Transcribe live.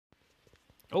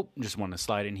Oh, just want to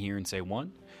slide in here and say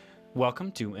one.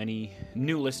 Welcome to any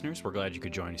new listeners. We're glad you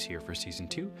could join us here for Season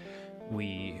 2.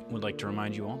 We would like to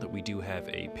remind you all that we do have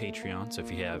a Patreon, so if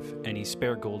you have any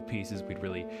spare gold pieces, we'd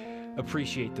really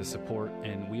appreciate the support,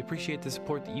 and we appreciate the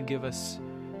support that you give us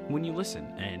when you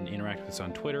listen and interact with us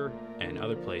on Twitter and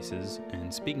other places.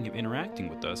 And speaking of interacting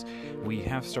with us, we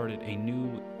have started a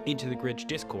new Into the Gridge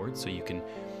Discord, so you can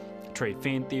trade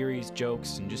fan theories,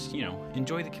 jokes, and just,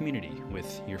 enjoy the community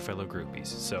with your fellow groupies.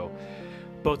 So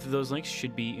both of those links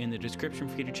should be in the description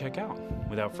for you to check out.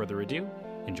 Without further ado,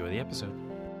 enjoy the episode.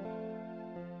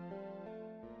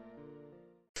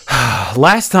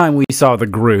 Last time we saw the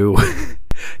Gru,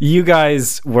 you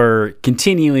guys were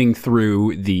continuing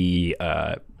through the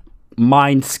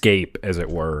mindscape, as it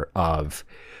were, of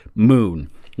Moon,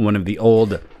 one of the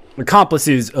old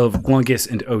accomplices of Glunkus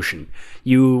and Ocean.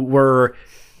 You were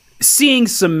seeing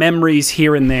some memories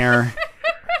here and there,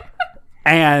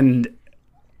 and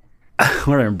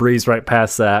we're going to breeze right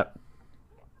past that.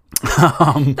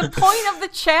 The point of the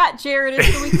chat, Jared,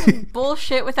 is so we can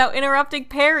bullshit without interrupting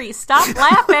Perry. Stop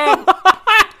laughing!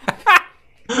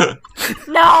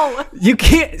 No! You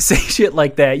can't say shit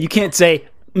like that. You can't say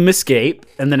 "miscape"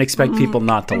 and then expect people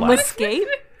not to laugh. Escape?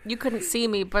 You couldn't see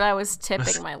me, but I was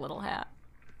tipping my little hat.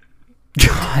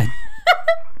 God.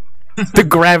 The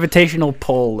gravitational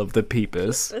pull of the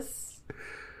peepus.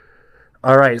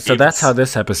 All right, so that's how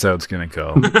this episode's gonna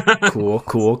go. Cool.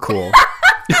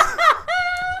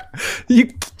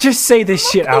 You just say this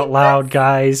shit out loud,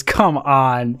 guys. Come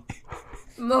on.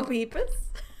 Mo peepus?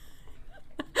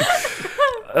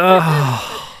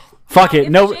 Fuck it.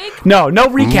 No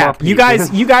recap.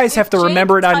 You guys have to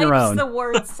remember it on your own. The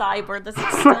word cyber. Does it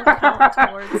still count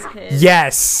towards his?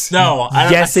 Yes. No.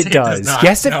 Yes, it does.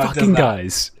 Yes, it fucking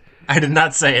does. I did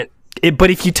not say it.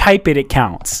 But if you type it, it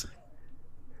counts.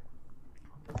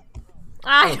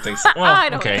 I don't think so. Well, I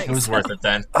don't okay, think it was so. worth it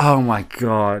then. Oh my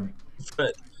god.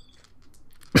 But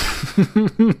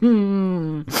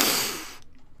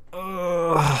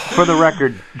for the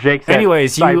record, Jake said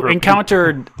anyways, you cyber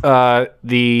encountered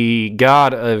the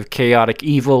god of chaotic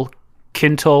evil,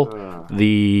 Kintel,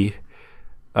 the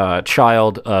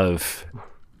child of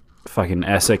fucking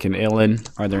Essek and Ilin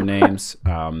are their names.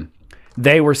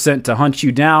 They were sent to hunt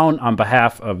you down on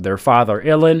behalf of their father,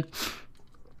 Ilin.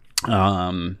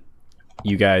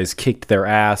 You guys kicked their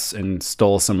ass and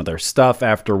stole some of their stuff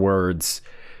afterwards,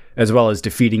 as well as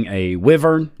defeating a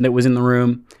wyvern that was in the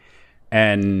room.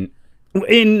 And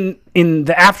in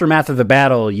the aftermath of the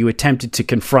battle, you attempted to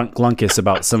confront Glunkus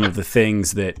about some of the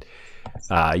things that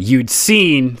you'd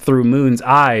seen through Moon's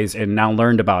eyes and now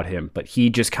learned about him, but he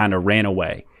just kind of ran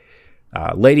away.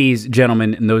 Ladies,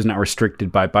 gentlemen, and those not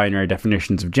restricted by binary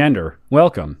definitions of gender,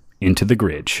 welcome into the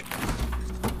Gridge.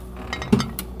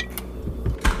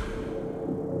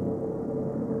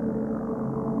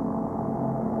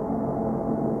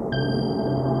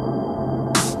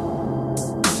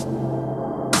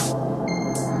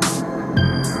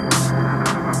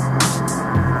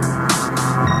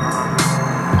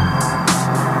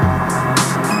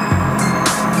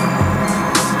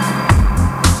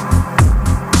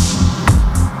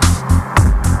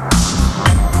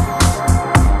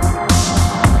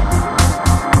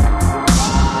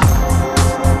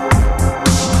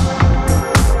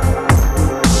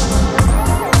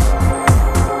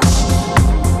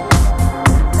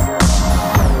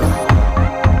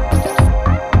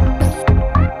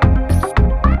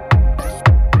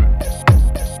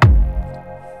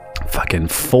 Fucking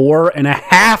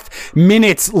 4.5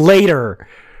 minutes later.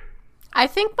 I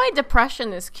think my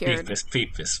depression is cured.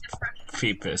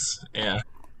 Peepus. Yeah.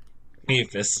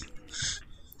 Peepus.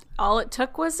 All it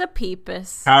took was a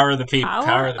peepus. Power of the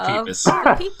Peepus.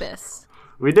 The peepus.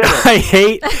 We did it. I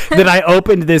hate that I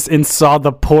opened this and saw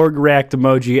the Porg react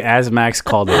emoji as Max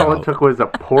called it All it out. took was a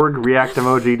Porg react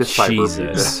emoji to cyber.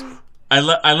 Jesus. I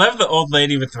love the old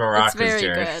lady with the maracas, It's very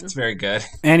Jared. good. It's very good.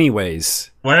 Anyways.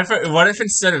 What if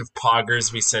instead of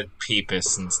poggers we said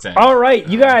peepus instead? All right,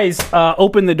 you guys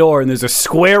open the door and there's a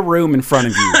square room in front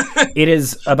of you. It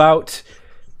is about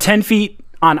 10 feet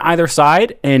on either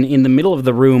side, and in the middle of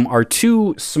the room are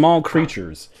two small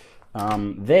creatures.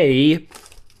 They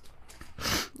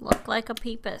Look like a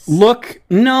peepus.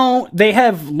 they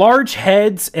have large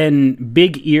heads and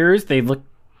big ears. They look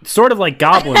sort of like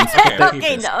goblins.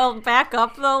 Okay, no, back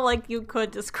up though. Like you could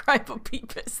describe a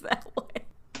peepus that way.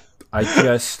 I've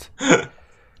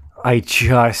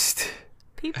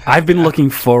been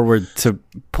looking forward to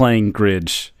playing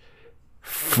Gridge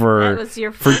for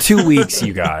 2 weeks,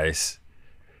 you guys.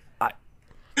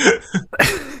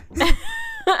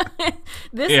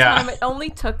 This Yeah. time it only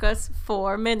took us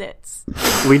 4 minutes.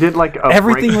 We did like a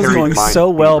Everything was Break going Harry's Mind so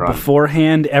well speed run.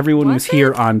 beforehand. Everyone was Was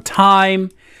here it? on time.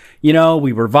 You know,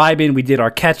 we were vibing. We did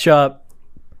our catch up.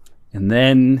 And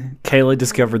then Kayla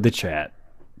discovered the chat.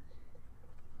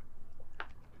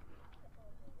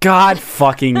 God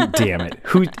fucking damn it.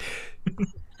 Who...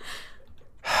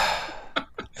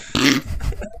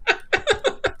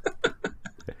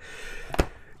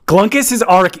 Glunkus's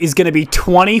arc is going to be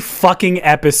 20 fucking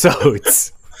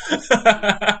episodes.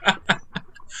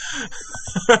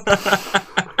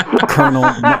 Colonel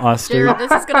Mustard. Jared,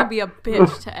 this is gonna be a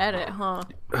bitch to edit, huh?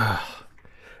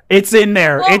 It's in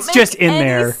there. Won't It's just make in any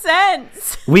there.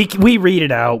 sense. We read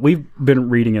it out. We've been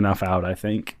reading enough out, I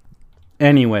think.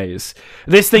 Anyways,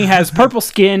 this thing has purple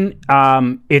skin.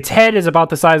 Its head is about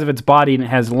the size of its body, and it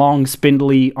has long,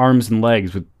 spindly arms and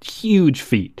legs with huge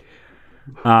feet.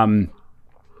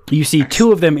 You see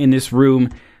 2 of them in this room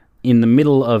in the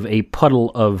middle of a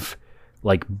puddle of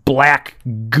like black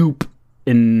goop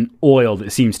and oil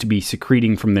that seems to be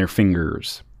secreting from their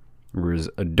fingers. There's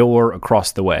a door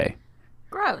across the way.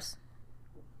 Gross.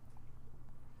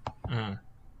 What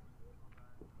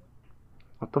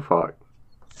the fuck?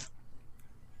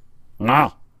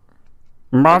 No.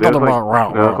 They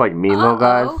look like mean little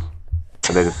guys, Uh-oh.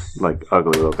 and they just like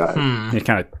ugly little guys. They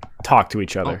kind of talk to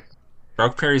each other.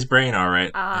 Broke Perry's brain, all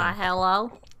right.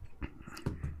 Hello.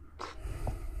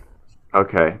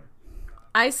 Okay.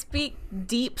 I speak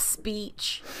deep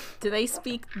speech. Do they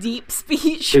speak deep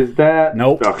speech? Is that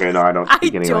Nope. Okay, no, I don't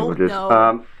speak any don't languages.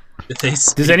 know.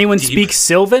 Does anyone speak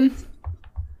Sylvan?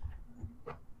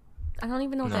 I don't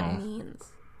even know what No. that means.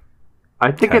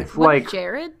 I think Okay. it's What, like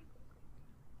Jared?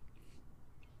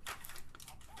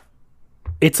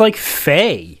 It's like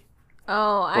Fae.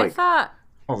 Oh, I Like- thought.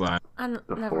 Hold on.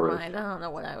 Never forest. mind. I don't know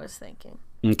what I was thinking.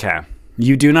 Okay.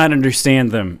 You do not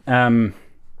understand them.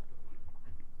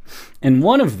 And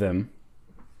one of them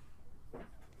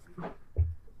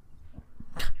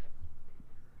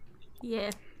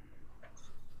Yeah.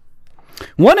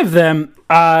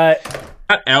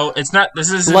 It's not.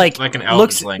 This isn't like like an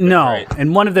looks elvish language, no, right?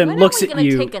 and one of them When looks are we at gonna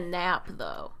you. take a nap,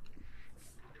 though?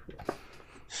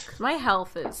 My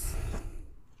health is.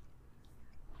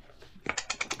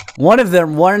 One of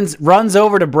them runs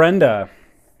over to Brenda,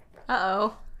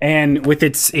 Uh-oh. and with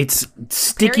its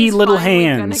sticky Perry's little finally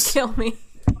hands, gonna kill me.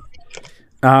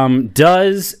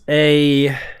 does a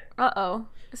Uh-oh.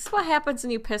 This is what happens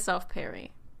when you piss off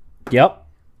Perry. yep,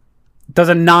 does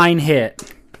a 9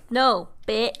 hit. No,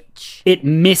 bitch. It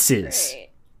misses. Great.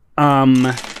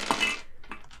 I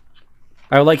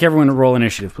would like everyone to roll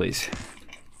initiative, please.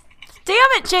 Damn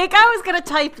it, Jake. I was gonna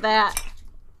type that.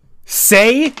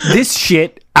 Say this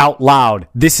shit out loud.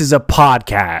 This is a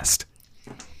podcast.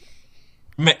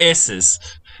 Misses.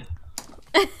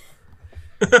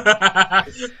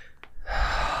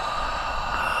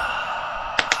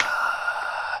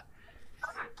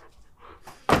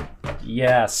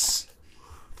 Yes.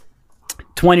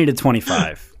 20 to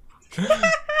 25. all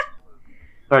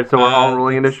right. So we're all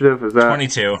rolling initiative. Is that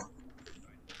 22.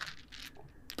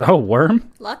 Oh,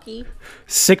 worm? Lucky.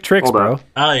 Sick tricks, Hold bro. up.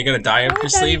 Oh, you got a die up your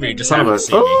would that sleeve, or you even just Son of haven't a-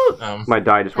 seen me? Oh! My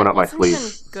die just went up my Wasn't sleeve.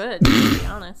 even good, to be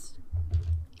honest.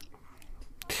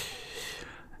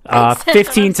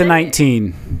 15 to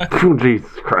 19. Oh, Jesus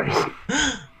Christ.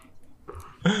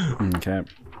 Okay.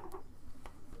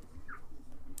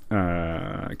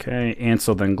 Okay.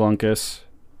 Ansel, then Glunkus.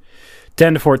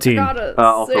 10 to 14.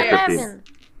 Also Six. 15.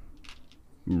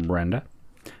 7. Brenda.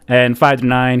 And 5 to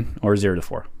 9 or 0 to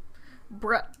 4.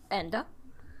 Enda.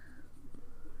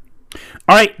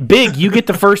 All right, Big, you get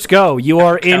the first go. You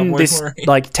are in Cowboy this Marie.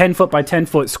 like 10 foot by 10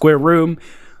 foot square room.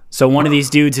 So one of these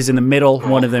dudes is in the middle.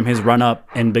 One of them has run up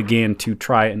and began to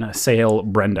try and assail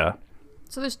Brenda.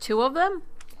 So there's 2 of them?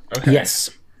 Okay. Yes.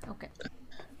 Okay.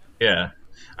 Yeah.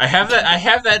 I have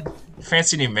that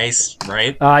fancy new mace,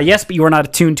 right? Yes, but you are not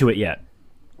attuned to it yet.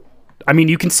 I mean,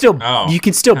 you can still Oh, beat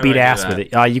how do I do ass that?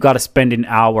 with it. You got to spend an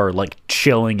hour like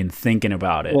chilling and thinking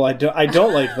about it. Well, I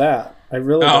don't like that. I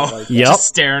really don't Oh, like Yep. just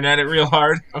staring at it real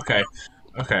hard. Okay.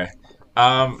 But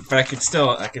I could still.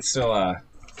 Oh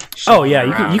schlong yeah,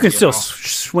 you around, can still know?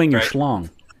 swing your Right. schlong.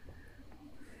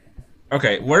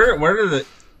 Okay, what are the?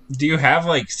 Do you have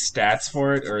like stats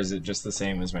for it, or is it just the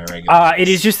same as my regular? It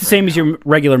is just the same as your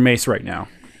regular mace right now.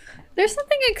 There's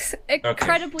something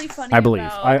incredibly funny. I believe.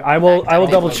 about I will the fact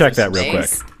that double it check was that real quick.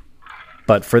 mace.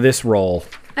 But for this roll,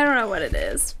 I don't know what it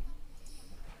is.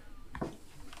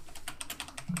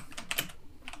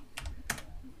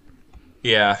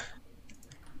 Yeah.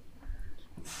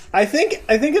 I think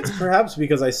it's perhaps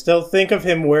because I still think of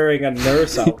him wearing a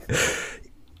nurse outfit.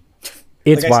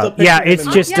 It's Like, I still wild. Yeah, picture it's him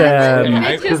in- just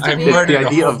It's just I've weird. murdered The a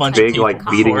idea whole of bunch Big people like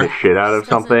beating the before. shit out of This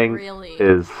doesn't something really-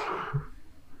 is.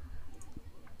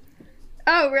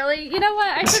 Oh, really? You know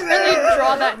what? I should really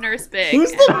draw that nurse Big.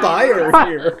 Who's the and buyer sell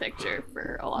here? the picture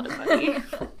for a lot of money.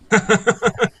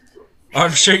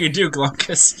 I'm sure you do,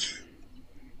 Glaucus.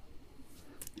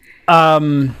 All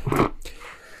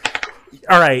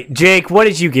right, Jake, what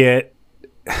did you get?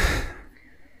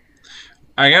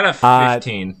 I got a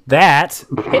 15. That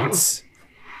hits.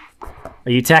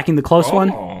 Are you attacking the close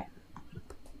one? Oh.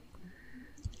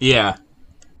 Yeah.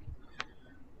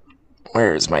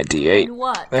 Where is my D8? And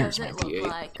what There's does my it look D8.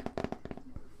 like?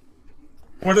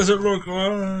 What does it look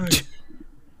like?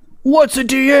 What's a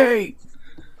D8?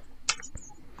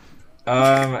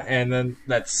 And then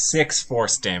that's 6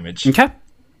 force damage. Okay.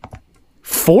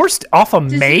 Forced off a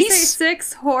Did you say mace?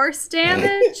 6 horse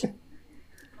damage?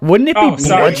 Wouldn't it be Oh,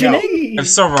 sorry, no. bludgeoning? I'm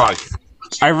so wrong.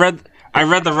 I read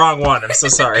the wrong one. I'm so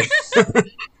sorry.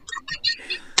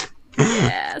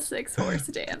 Yeah, 6 horse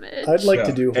damage. I'd like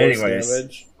to do horse Anyways.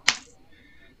 damage.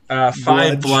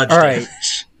 5 blood All right.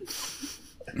 damage.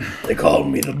 They call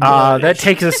me the blood. That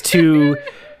takes us to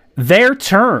their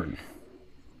turn.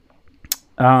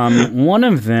 One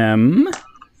of them.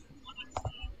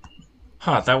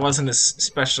 Huh, that wasn't as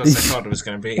special as I thought it was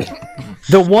going to be.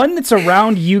 The one that's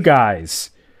around you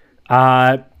guys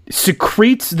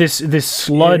secretes this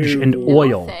sludge and Ew.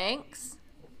 oil. Thanks.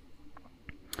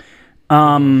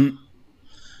 Damn,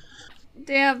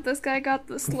 this guy got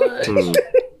the sludge.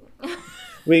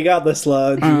 We got the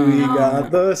sludge. We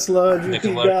got the sludge. We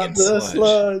Nickelodeon got the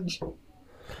sludge. sludge.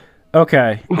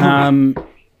 Okay.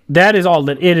 That is all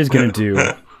that it is going to do.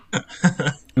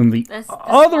 And the This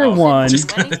other doesn't one, do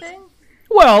anything?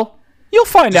 well, you'll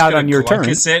find Just out gonna on your turn.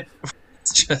 Glaucus it.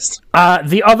 It's just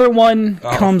The other one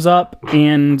comes up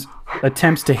and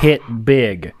attempts to hit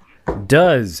Big.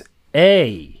 Does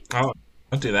a oh,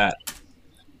 don't do that.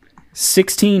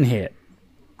 16 hit?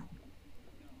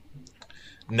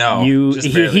 No, just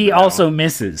He barely, but no. also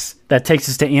misses. That takes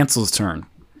us to Ansel's turn.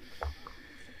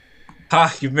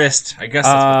 Ha! You missed. I guess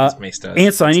that's what this mace does.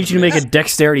 Ansel, I It's need the you to make a mace.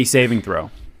 dexterity saving throw.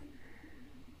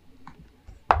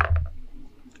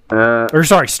 Uh, Or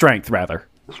sorry, strength rather.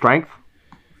 strength.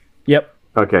 Yep.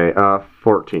 Okay.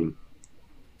 14.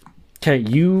 Okay,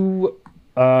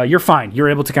 you're fine. You're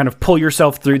able to kind of pull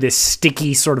yourself through this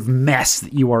sticky sort of mess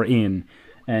that you are in,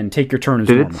 and take your turn as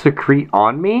Did normal. it secrete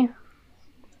on me?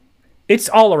 It's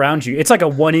all around you. It's like a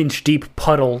 1-inch deep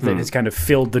puddle that has kind of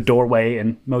filled the doorway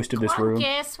and most of this room.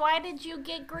 Glaucus, why did you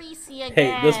get greasy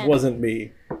again? Hey, this wasn't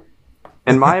me.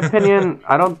 In my opinion,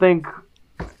 I don't think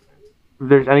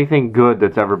there's anything good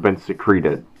that's ever been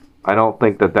secreted. I don't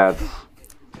think that's.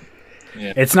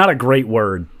 It's not a great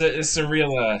word. This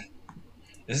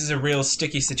is a real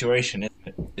sticky situation,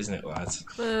 isn't it, lads?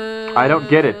 I don't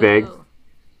get it, Big.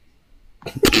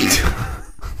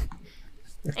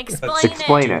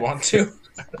 Explain it. Want to?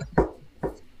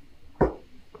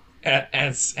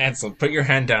 Ansel, put your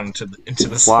hand down into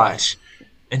the Why? sludge,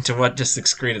 into what just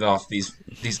excreted off these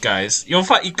guys. You'll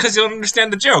fight because you'll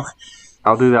understand the joke.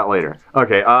 I'll do that later.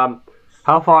 Okay.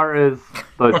 How far is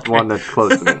the one that's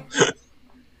close to me?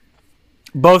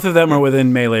 Both of them are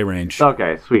within melee range.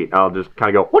 Okay, sweet. I'll just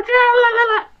kind of go.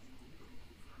 Okay.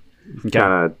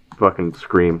 Kind of fucking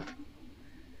scream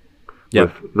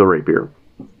Yep. with the rapier.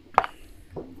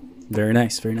 Very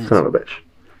nice. Very nice. Son of a bitch.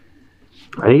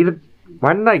 I need a.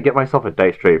 Why didn't I get myself a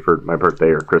dice tray for my birthday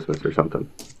or Christmas or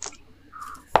something?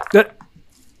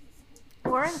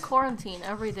 We're in quarantine.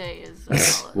 Every day is a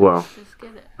holiday. Well, Just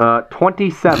get it.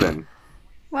 27.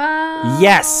 Wow.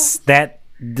 Yes, that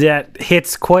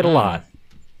hits quite a lot.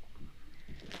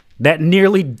 That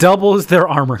nearly doubles their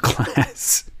armor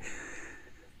class.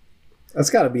 That's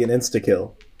got to be an insta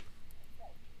kill.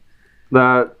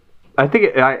 I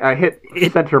think I hit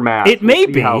center mass. it may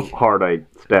See be. how hard I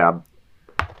stab.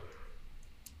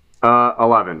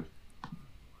 11.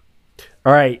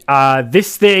 All right,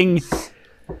 this thing,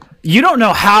 you don't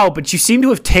know how, but you seem to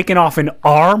have taken off an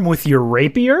arm with your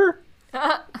rapier.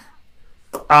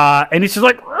 And it's just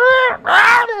like,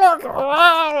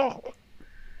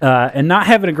 and not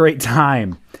having a great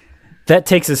time. That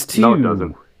takes us to. No, it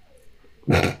doesn't.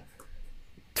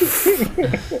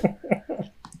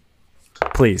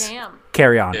 Please Damn.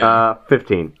 carry on.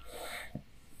 15.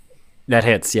 That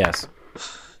hits, yes.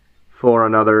 For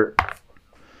another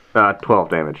 12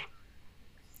 damage.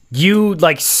 You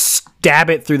like stab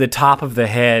it through the top of the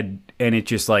head, and it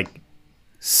just like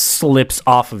slips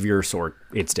off of your sword.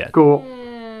 It's dead. Cool.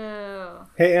 Ew.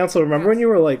 Hey, Ansel, remember when you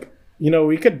were like,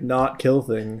 we could not kill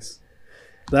things?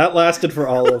 That lasted for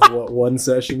all of, what, one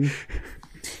session?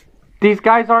 These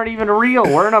guys aren't even real.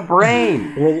 We're in a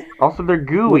brain. Well, Also, they're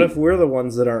gooey. what if we're the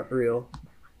ones that aren't real?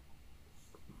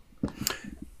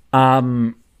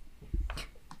 That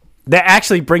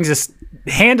actually brings us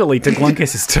handily to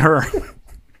Glunkus's turn.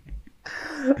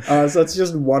 So it's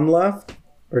just one left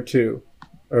or two?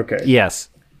 Okay. Yes,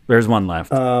 there's one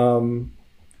left. I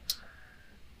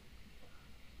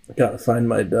gotta find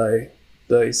my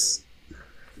dice.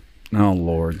 Oh,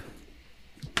 Lord.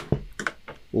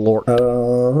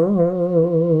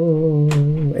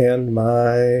 And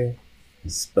my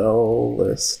spell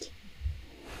list.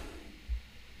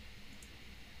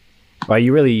 Well,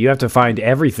 you have to find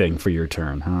everything for your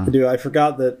turn, huh? Dude, I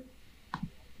forgot that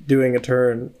doing a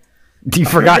turn You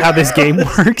forgot how this game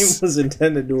works? was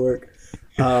intended to work.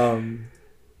 I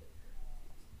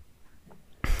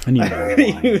need I'm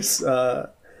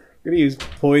gonna use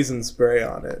poison spray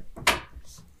on it.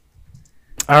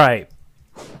 All right.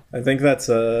 I think that's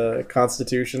a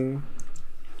Constitution.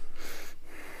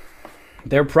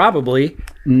 They're probably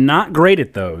not great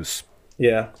at those.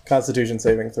 Yeah, Constitution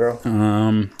saving throw.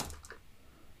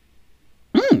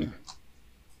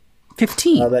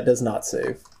 15. That does not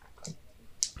save.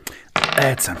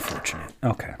 That's unfortunate.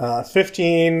 Okay.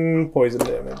 15 poison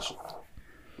damage.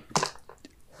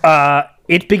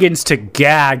 It begins to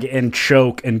gag and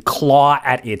choke and claw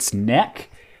at its neck,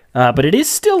 but it is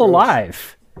still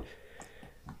alive.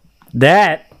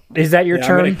 Is that your Yeah,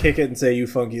 turn? I'm gonna kick it and say, "You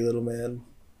funky little man."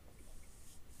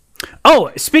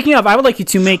 Oh, speaking of, I would like you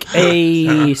to make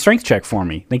a strength check for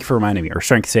me. Thank you for reminding me. Or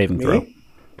strength saving Me? throw.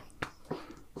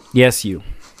 Yes, you.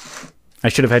 I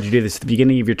should have had you do this at the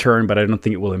beginning of your turn, but I don't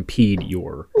think it will impede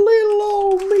your... Little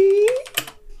old me.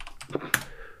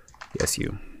 Yes,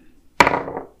 you.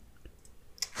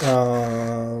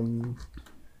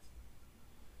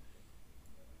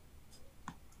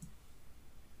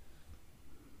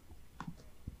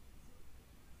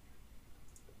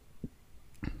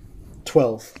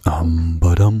 12. Bum.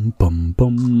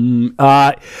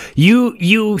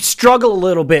 You struggle a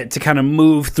little bit to kind of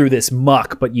move through this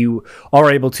muck, but you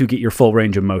are able to get your full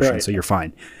range of motion, Right. so you're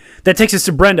fine. That takes us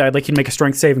to Brenda. I'd like you to make a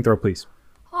strength saving throw, please.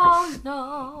 Oh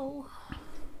no.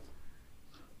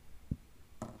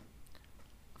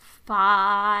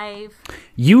 5.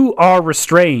 You are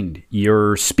restrained.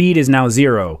 Your speed is now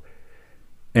 0,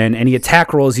 and any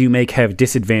attack rolls you make have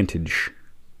disadvantage.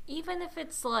 Even if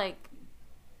it's like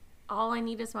all I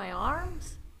need is my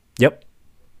arms? Yep.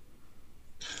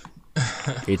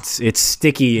 It's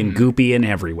sticky and goopy and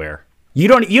everywhere. You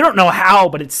don't know how,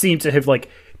 but it seems to have like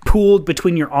pooled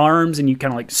between your arms, and you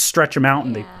kind of like stretch them out,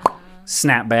 and they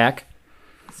snap back.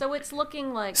 So it's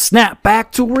looking like Snap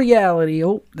back to reality.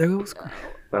 Oh, there goes.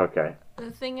 Okay.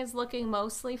 the thing is looking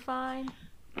mostly fine.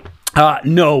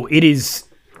 No, it is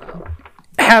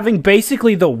having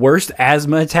basically the worst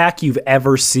asthma attack you've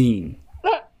ever seen.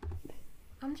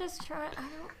 I'm just trying. I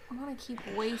don't want to keep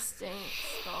wasting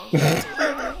stuff.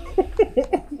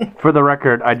 For the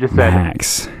record, I just said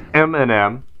Max.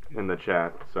 M&M in the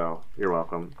chat, so you're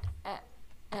welcome.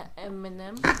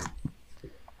 Eminem.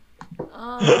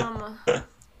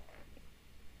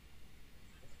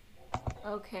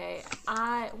 Okay.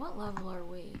 What level are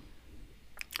we?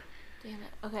 Damn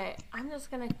it. Okay, I'm just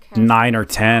gonna cast 9 or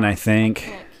 10, I I think.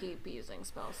 can't keep using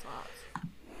spell slots.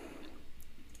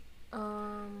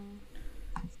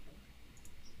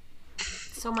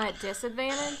 So I'm at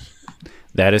disadvantage?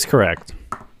 That is correct.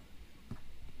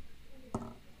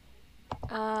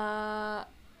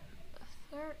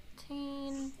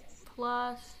 13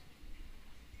 plus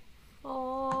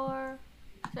 4,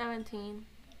 17.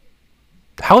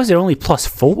 How is it only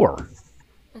 +4?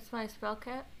 That's my spell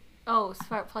cap. Oh,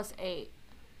 plus 8.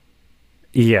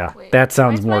 Yeah, Wait, that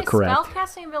sounds why is more my correct. Spell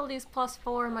casting ability is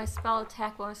 +4 and my spell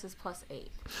attack bonus is +8.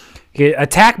 Okay,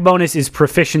 attack bonus is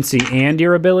proficiency and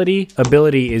your ability.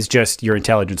 Ability is just your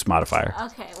intelligence modifier.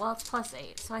 Okay, well it's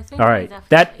 +8, so I think All we right,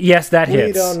 definitely- that We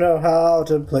hits. don't know how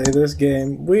to play this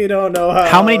game. We don't know how.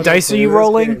 How many to dice are play you this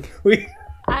rolling? game.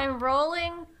 I'm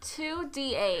rolling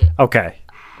 2d8, Okay,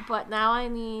 but now I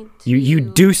need to you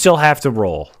do still have to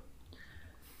roll.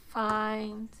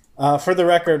 find For the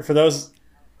record, for those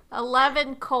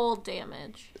 11 cold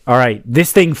damage. All right,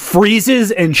 this thing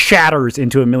freezes and shatters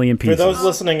into a million for pieces. those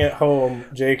listening at home,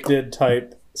 Jake did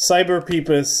type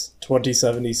Cyberpeepus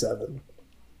 2077.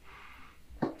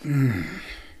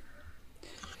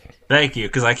 Thank you,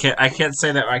 because I can't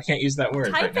say that. I can't use that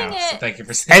word right Typing now. So it. thank you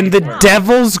for saying And the it.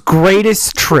 devil's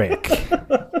greatest trick.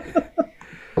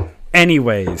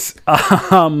 Anyways,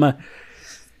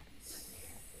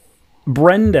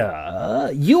 Brenda,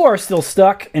 you are still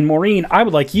stuck, and Maureen, I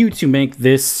would like you to make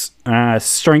this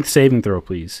strength saving throw,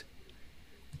 please.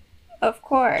 Of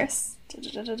course.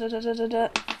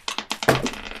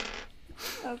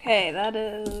 Okay, that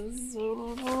is...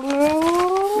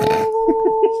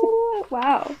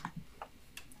 Wow.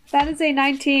 That is a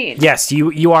 19. Yes,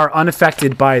 you are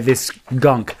unaffected by this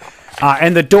gunk.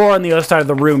 And the door on the other side of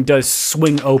the room does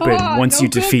swing open once you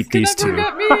defeat these two.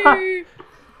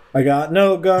 I got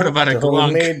no gun. What about a to hold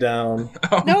glunk? me down.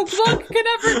 No glunk can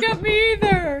ever get me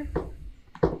either.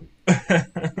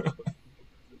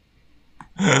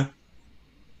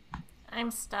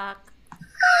 I'm stuck.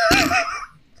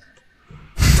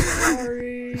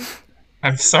 Sorry.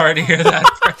 I'm sorry to hear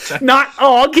that.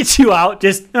 I'll get you out.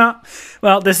 Just,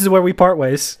 well, this is where we part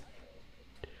ways.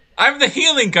 I'm the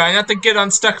healing guy, not the get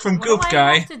unstuck from What goop do I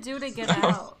guy. have to do to get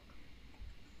out?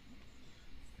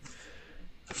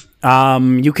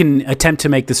 You can attempt to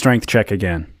make the strength check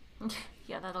again.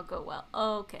 Yeah, that'll go well.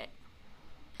 Okay.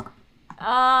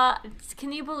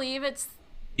 Can you believe it's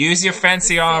Use your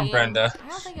fancy the arm, same? Brenda. I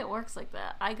don't think it works like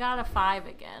that. I got a 5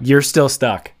 again. You're still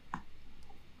stuck.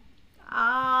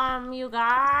 You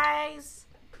guys.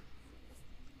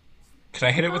 Can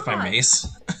I hit it with my mace?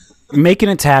 Make an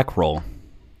attack roll.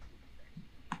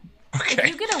 Okay. If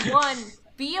you get a 1,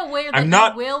 be aware that I'm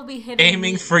not you will be hitting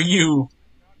aiming me. for you.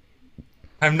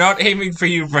 I'm not aiming for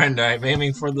you, Brenda. I'm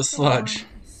aiming for the sludge.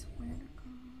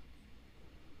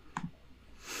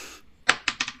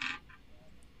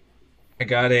 I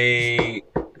got a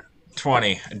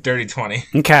 20, a dirty 20.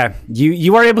 Okay,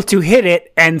 you are able to hit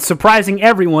it, and surprising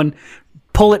everyone,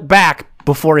 pull it back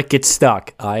before it gets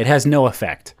stuck. It has no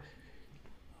effect.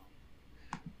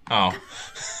 Oh,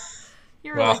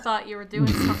 You really Well. thought you were doing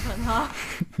something, huh?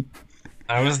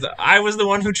 I was the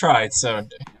one who tried. So,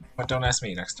 but don't ask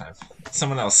me next time.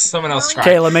 Someone else tried.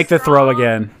 Kayla, make the throw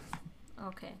again.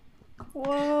 Okay.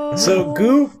 Whoa. So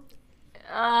Goop.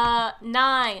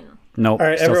 9. Nope. All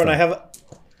right, still everyone. stuck.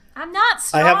 I'm not I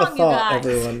strong, have a you thought, guys.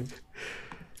 everyone.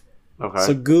 Okay.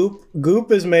 So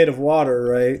Goop is made of water,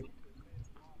 right?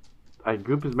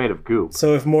 Goop is made of goop.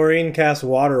 So if Maureen casts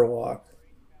Water Walk,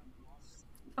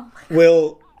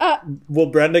 will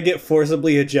Brenda get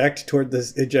forcibly ejected toward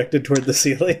the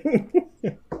ceiling?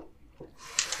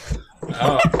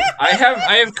 Oh, I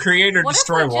have creator What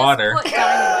destroy if we water. just put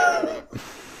dynamite in it?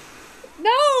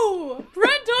 No!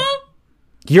 Brenda!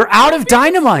 You're out of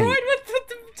dynamite. Destroyed with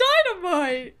the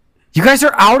dynamite! You guys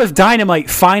are out of dynamite,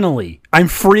 finally. I'm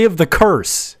free of the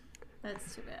curse.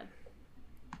 That's too bad.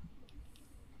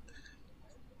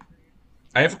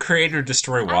 I have creator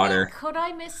destroy I mean, water. could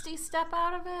I Misty step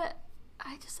out of it?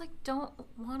 I just don't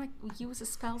want to use a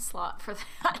spell slot for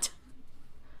that.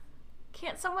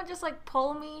 Can't someone just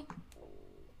pull me?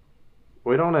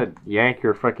 We don't want to yank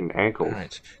your freaking ankles.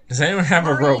 Alright. Does anyone have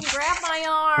a Maureen, rope? grab my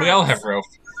arm. We all have rope.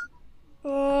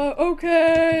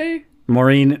 Okay.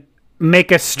 Maureen,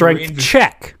 make a strength Maureen-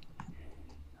 check.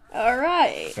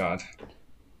 Alright. God.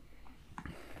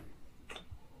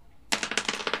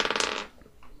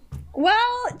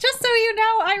 Well, just so you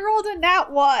know, I rolled a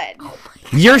nat 1.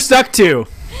 You're stuck too.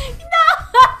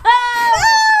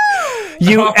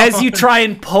 As you try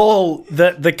and pull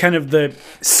the kind of the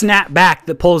snap back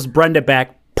that pulls Brenda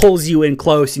back, pulls you in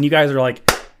close, and you guys are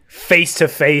face to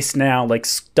face now,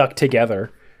 stuck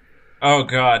together. Oh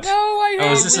God. No, I hate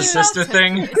Oh, is this a you. sister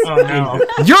thing? Oh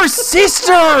no. You're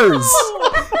sisters!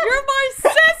 You're my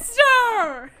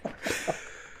sister!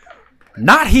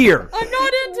 Not here. I'm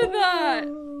not into that.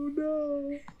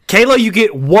 Kayla, you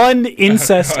get one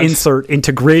incest God. insert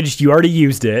into Gridge. You already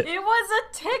used it. It was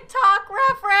a TikTok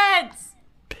reference.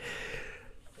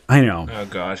 I know. Oh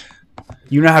God.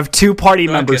 You now have two party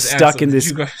Doug members is stuck in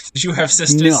absolute- this. Did you have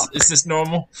sisters? No. Is this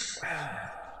normal?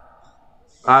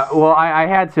 Well, I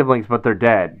had siblings, but they're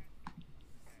dead.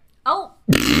 Oh,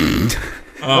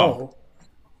 Oh.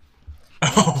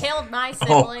 he killed my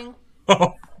sibling.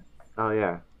 Oh. Oh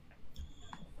yeah.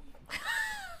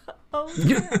 Oh,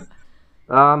 dear.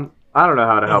 I don't know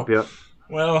how to help you.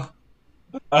 Well.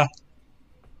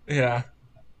 Yeah.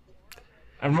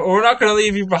 We're not going to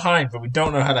leave you behind, but we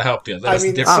don't know how to help you. That's I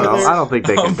mean, the I difference. don't know. So I don't think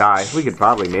they can die. We could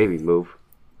probably maybe move.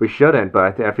 We shouldn't,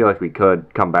 but I feel like we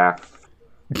could come back.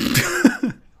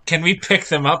 Can we pick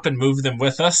them up and move them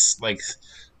with us?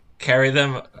 Carry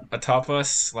them atop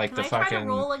us? Like Can the I try to fucking.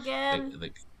 roll again?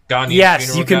 Like Ghanaian Yes,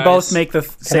 funeral you can guys? both make the Can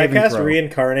I saving cast throw.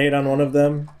 reincarnate on one of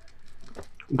them?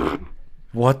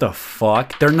 What the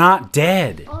fuck? They're not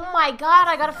dead. Oh my god,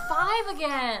 I got a 5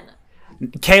 again.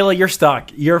 Kayla, you're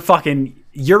stuck.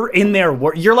 You're in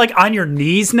there. You're on your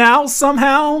knees now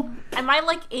somehow. Am I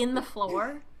in the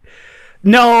floor?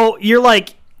 No, you're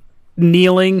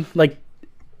kneeling.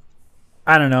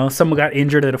 I don't know. Someone got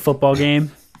injured at a football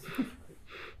game.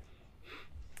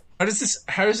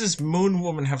 How does this moon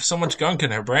woman have so much gunk in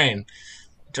her brain?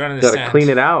 I don't Gotta understand. clean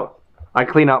it out. I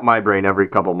clean out my brain every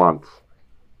couple months.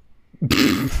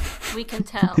 We can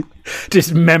tell.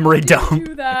 Just memory dump.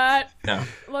 Do that. No.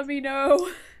 Let me know.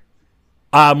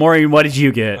 Maureen, what did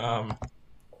you get?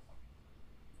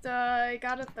 I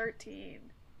got a 13.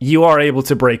 You are able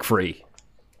to break free.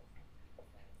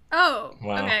 Oh,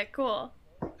 Wow. okay, cool.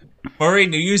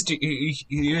 Maureen, you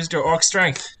used your orc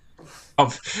strength.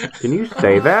 Oh. Can you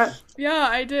say that? Yeah,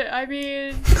 I did. I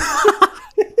mean,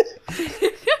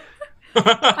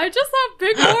 I just have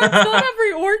big orcs. Not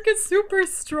every orc is super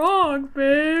strong,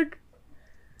 Big.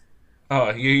 Oh,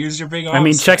 you used your big arm. I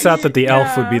mean, checks out that the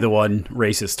elf would be Yeah. the one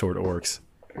racist toward orcs.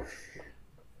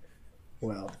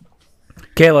 Well,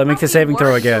 Kayla, make the saving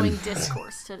throw We're again. doing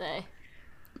discourse today.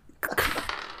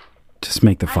 Just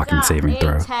make the I fucking got saving a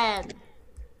throw. 10.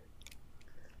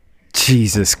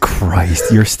 Jesus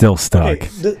Christ, you're still stuck.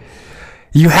 okay,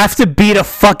 You have to beat a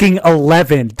fucking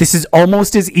 11. This is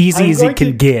almost as easy I'm as it going can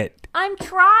to- get. I'm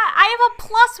trying. I have a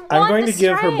 +1. I'm going to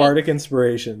give her strength. bardic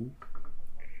inspiration.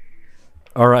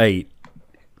 All right.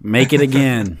 Make it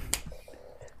again.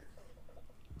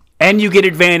 And you get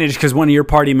advantage because one of your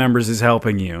party members is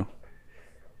helping you.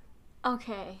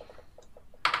 Okay.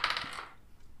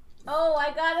 Oh,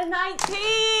 I got a 19.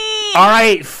 All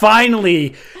right,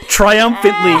 finally,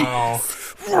 triumphantly, Oh,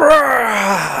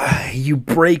 you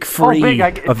break free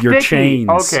Big, of your sticky. chains.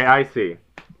 Okay, I see.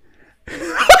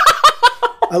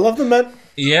 I love the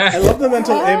yeah.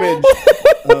 mental image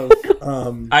of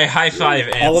I high five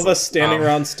Ansel. all of us standing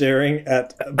around staring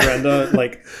at Brenda,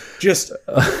 like just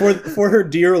for her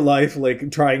dear life,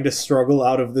 like trying to struggle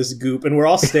out of this goop, and we're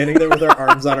all standing there with our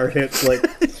arms on our hips, like,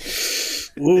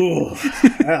 ooh,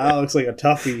 that looks like a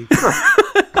toughie.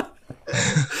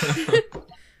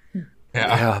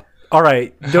 Yeah. All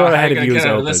right, door How ahead you of gonna you get is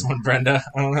out of open. this one, Brenda?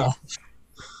 I don't know.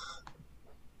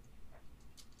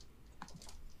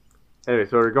 Anyway,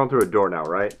 so we're going through a door now,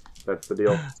 right? That's the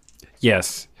deal.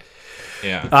 Yes.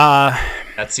 Yeah.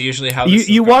 That's usually how You this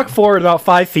you is walk going. forward about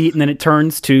 5 feet, and then it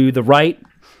turns to the right,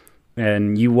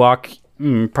 and you walk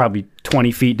probably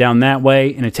 20 feet down that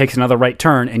way, and it takes another right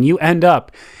turn, and you end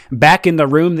up back in the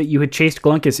room that you had chased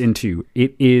Glunkus into.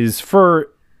 It is, to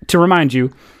remind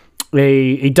you,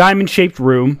 a diamond-shaped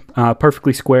room,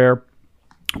 perfectly square,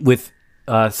 with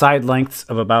side lengths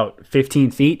of about 15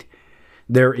 feet.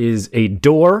 There is a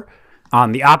door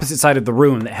on the opposite side of the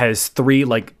room that has 3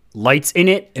 lights in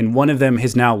it, and one of them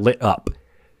has now lit up.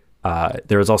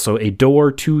 There is also a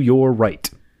door to your right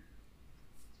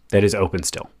that is open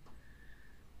still,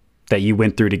 that you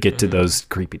went through to get to those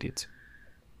creepy dudes.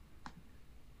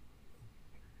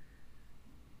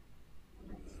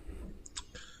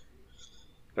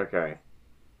 Okay.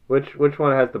 Which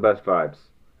one has the best vibes?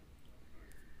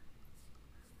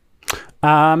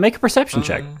 Make a perception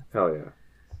check. Hell yeah.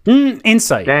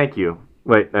 Insight. Thank you.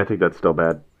 Wait, I think that's still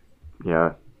bad.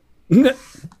 Yeah.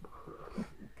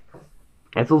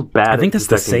 Ansel's bad. I think at that's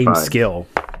the detecting same vibes. skill.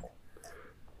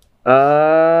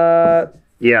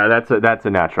 Yeah, that's a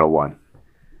natural one.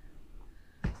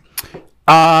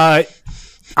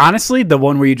 Honestly, the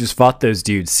one where you just fought those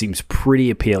dudes seems pretty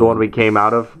appealing. The one we came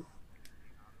out of.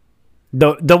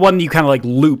 The one you kind of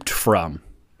looped from.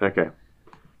 Okay,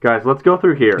 guys, let's go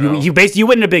through here. You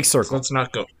went in a big circle. Let's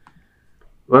not go.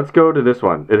 Let's go to this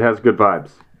one. It has good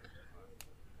vibes.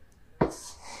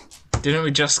 Didn't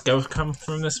we just come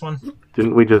from this one?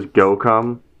 Didn't we just go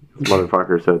come?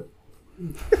 Motherfucker said.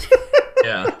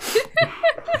 Yeah.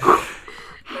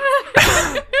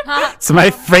 It's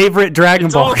my favorite Dragon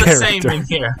It's Ball all the character. same in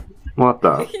here. What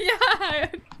the?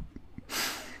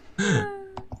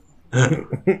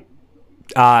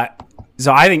 Yeah.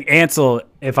 So I think Ansel,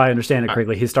 if I understand it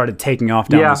correctly, he started taking off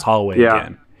down this hallway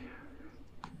again.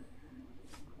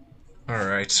 All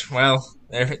right. Well,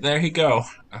 there you go.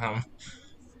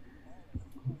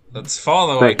 Let's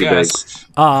follow, Thank you, I guess.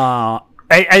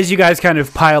 As you guys kind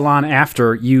of pile on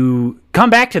after, you come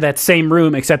back to that same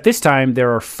room, except this time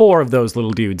there are 4 of those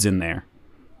little dudes in there.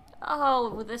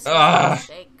 Oh, this is a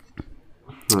mistake.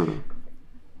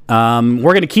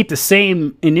 We're going to keep the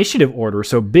same initiative order,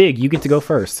 so Big, you get to go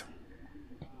first.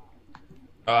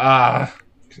 Can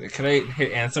I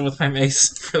hit Ansel with my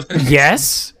mace?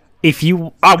 Yes? If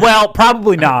you... well,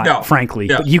 probably not, No. frankly,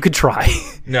 No. but you could try.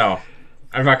 No,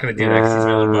 I'm not gonna do that because he's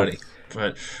my little buddy.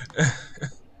 But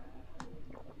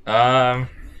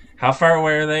how far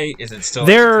away are they? Is it still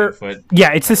They're... 10 foot?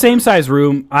 Yeah, it's the same size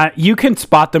room. You can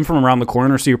spot them from around the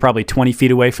corner, so you're probably 20 feet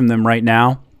away from them right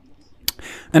now.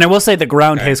 And I will say the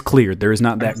ground has cleared. There is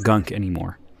not that gunk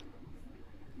anymore.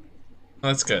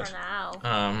 That's good. For now.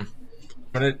 I'm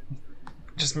gonna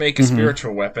just make a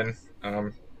spiritual weapon.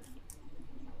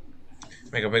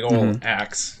 Make a big old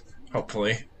axe,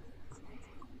 hopefully.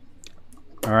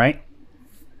 All right.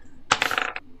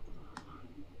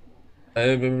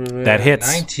 That hits.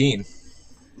 19.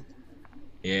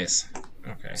 Yes.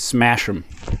 Okay. Smash him.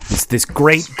 It's this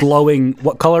great glowing.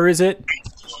 What color is it?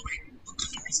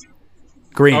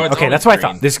 Green. Oh, it's Okay, always that's what I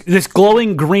green. thought. This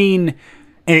glowing green.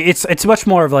 And it's much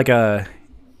more of like a.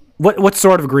 What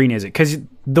sort of green is it? Because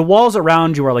the walls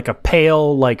around you are like a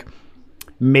pale, like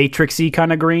matrixy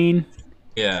kind of green,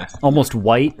 Yeah. almost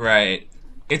white. Right.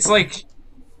 It's like.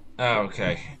 Oh,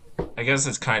 okay. I guess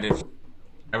it's kind of.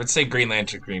 I would say Green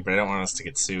Lantern green, but I don't want us to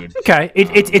get sued. Okay,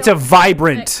 it's a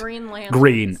vibrant Green Lantern.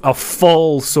 green, a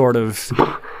full sort of.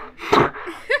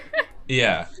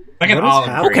 Yeah. Like an What is olive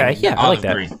happening? green. Okay, yeah, I like Olive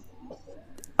that.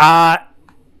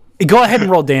 green. Go ahead and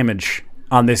roll damage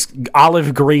on this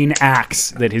olive green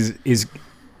axe that is. It's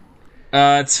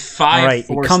 5 All right, it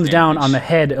force comes down damage. on the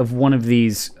head of one of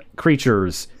these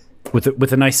creatures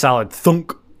with a nice solid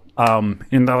thunk. And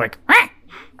they're like.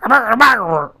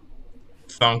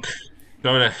 Thunk.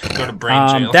 Go to brain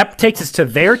jail. That takes us to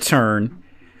their turn.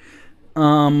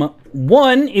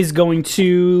 One is going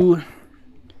to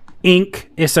ink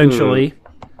essentially,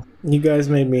 You guys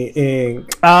made me ink.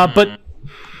 but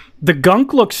the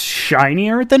gunk looks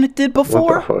shinier than it did What the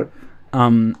before.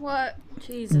 fuck? What?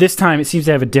 Jesus. This time it seems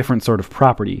to have a different sort of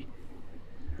property.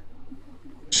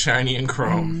 Shiny and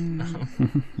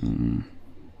chrome.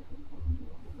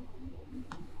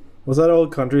 Was that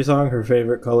old country song? Her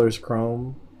favorite color's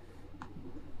chrome.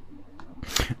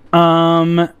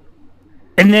 And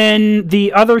then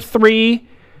the other three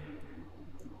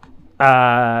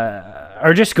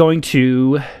are just going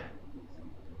to.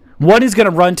 One is going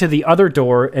to run to the other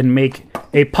door and make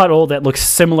a puddle that looks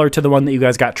similar to the one that you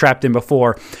guys got trapped in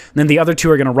before. And then the other two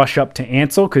are going to rush up to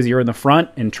Ansel because you're in the front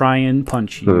and try and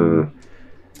punch you.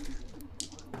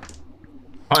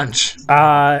 Punch.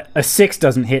 A 6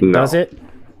 doesn't hit, No. does it?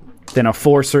 Then a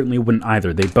 4 certainly wouldn't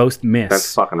either. They both miss.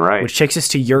 That's fucking right. Which takes us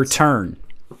to your turn.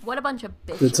 What a bunch of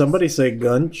bitches. Did somebody say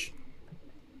gunch?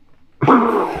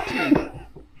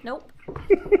 Nope.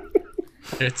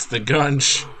 It's the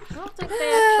gunch. I don't think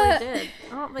they actually did.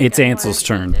 I don't think It's anyone Ansel's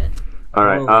actually turn. did. All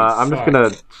right, Holy I'm just fuck.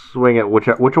 gonna swing at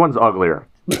which one's uglier.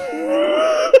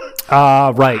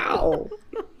 Right.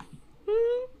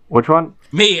 Which one?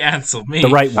 Me, Ansel, me. The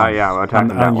right Oh one. yeah, I'm attacking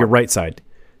that On your one. right side.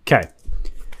 Okay.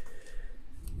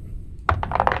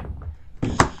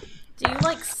 Do you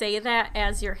like say that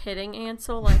as you're hitting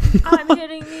Ansel? Like, I'm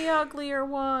hitting the uglier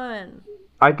one.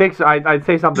 I think so. I'd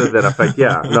say something to that effect.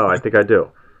 Yeah, no, I think I do.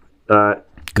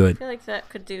 Good. I feel like that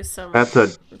could do some That's a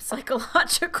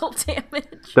psychological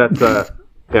damage.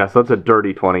 yeah. So that's a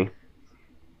dirty 20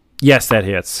 Yes, that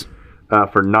hits.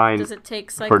 for 9 Does it take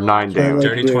for 9 psychological? damage.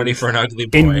 Dirty 20 for an ugly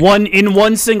boy. In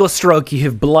one single stroke, you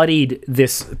have bloodied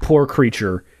this poor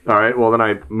creature. All right, well then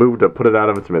I move to put it out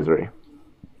of its misery.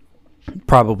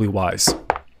 Probably wise.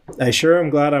 I sure am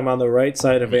glad I'm on the right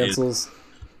side of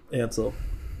Ansel.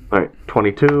 All right,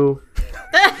 22.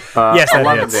 Yes, that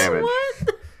 11 hits. damage.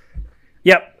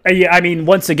 Yep. Yeah, I mean,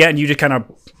 once again, you just kind of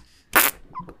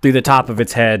through the top of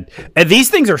its head. And these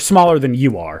things are smaller than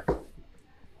you are,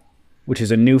 which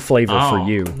is a new flavor for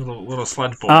you. Little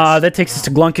sled boys. That takes us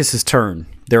to Glunkus's turn.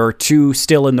 There are 2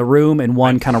 still in the room and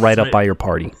 1 kind of right up by your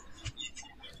party.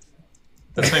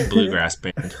 That's my bluegrass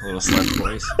band, Little Sled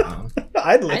Boys.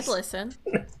 I'd I'd listen. listen.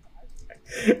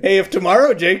 Hey, if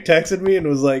tomorrow Jake texted me and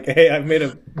was like, "Hey, I've made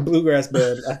a bluegrass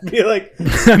band," I'd be like,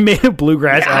 I made a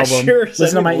bluegrass Yeah, album. sure, Listen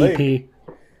send to me my the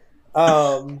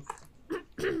EP.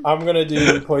 "I'm gonna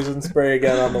do poison spray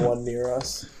again on the one near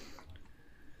us."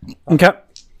 Okay.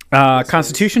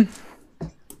 Constitution?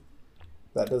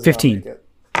 That does 15. not make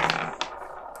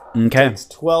it. Okay. It's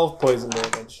 12 poison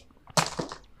damage.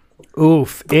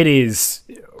 Oof. It is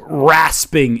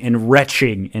rasping and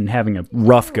retching and having a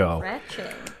rough go.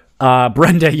 Retching.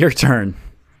 Brenda, your turn.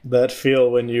 That feel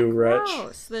when you retch.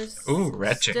 Gross. There's Ooh,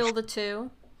 retching. still the 2.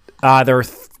 There are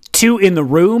 2 in the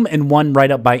room and 1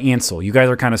 right up by Ansel. You guys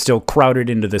are kind of still crowded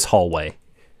into this hallway.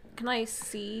 Can I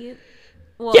see?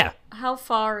 Well, Yeah. How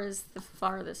far is the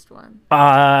farthest one?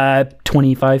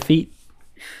 25 feet.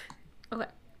 Okay.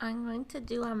 I'm going to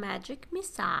do a magic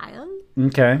missile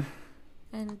Okay.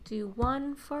 and do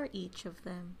 1 for each of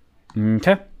them.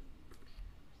 Okay.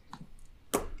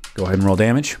 Go ahead and roll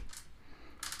damage.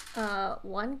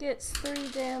 1 gets 3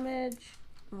 damage,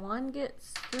 1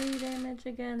 gets 3 damage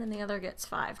again, and the other gets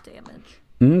 5 damage.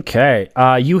 Okay.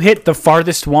 You hit the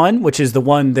farthest one, which is the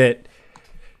one that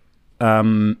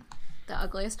The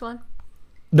ugliest one?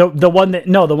 the one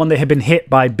that had been hit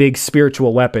by big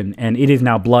spiritual weapon, and it is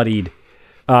now bloodied.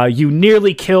 You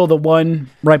nearly kill the one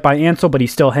right by Ansel, but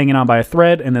he's still hanging on by a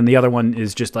thread, and then the other one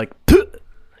is just like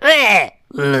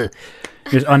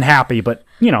just unhappy, but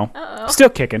still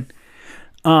kicking.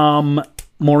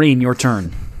 Maureen, your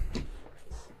turn.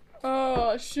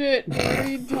 Oh shit!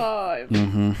 Maureen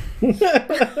time.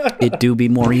 It do be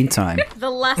Maureen time. The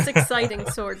less exciting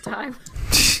sword time.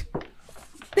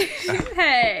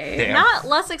 Hey. Damn. Not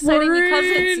less exciting because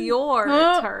it's Maureen. your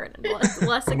Huh? turn.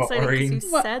 Less exciting Maureen. because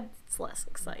you said it's less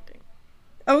exciting.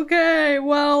 Okay.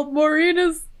 Well, Maureen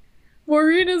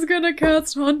is gonna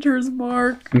cast Hunter's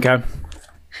Mark. Okay.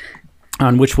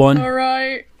 On which one? All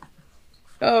right.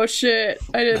 Oh shit!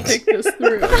 I didn't think this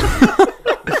through.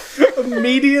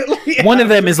 Immediately. One of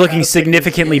them is looking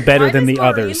significantly better Why than does the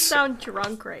Maureen others. sound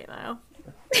drunk right now?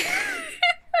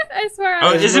 I swear.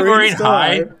 Oh, is it Maureen Star.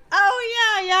 High?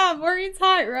 Oh yeah. Maureen's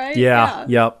high, right? Yeah.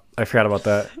 Yep. I forgot about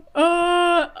that.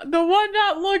 The one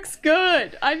that looks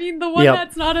good. I mean, the one Yep.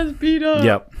 that's not as beat up.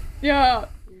 Yep. Yeah.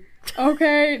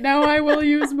 Okay. Now I will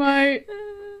use my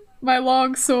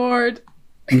long sword.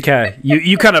 Okay.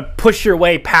 You kind of push your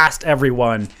way past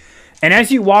everyone, and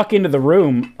as you walk into the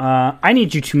room, I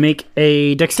need you to make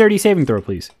a dexterity saving throw,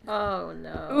 please. Oh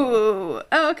no.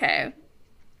 Ooh. Okay.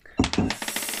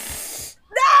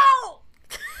 No.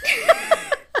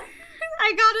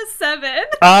 I got a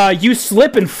 7. You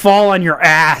slip and fall on your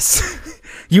ass.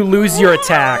 You lose your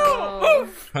attack, Oh,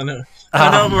 Oh no. Oh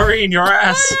no, Maureen, your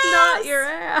ass. not your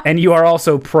ass. and you are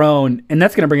also prone, and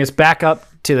that's going to bring us back up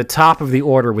to the top of the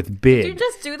order with Did Big. you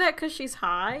just do that because she's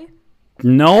high?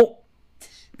 No.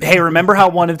 Hey, remember how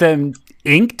one of them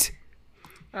inked?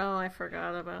 Oh, I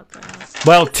forgot about that.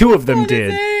 Well, two of them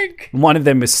did. Think. One of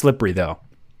them is slippery, though.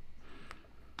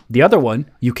 The other one,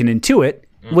 you can intuit,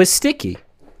 was sticky.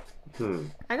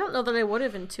 I don't know that I would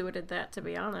have intuited that, to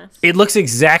be honest. It looks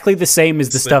exactly the same as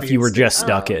the stuff Slippy you were and just Oh,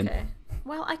 stuck in. okay.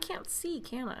 Well, I can't see,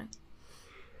 can I?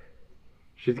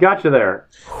 She's got you there.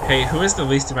 Hey, who has the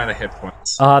least amount of hit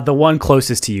points? The one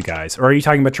closest to you guys. Or are you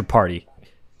talking about your party?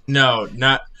 No,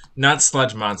 not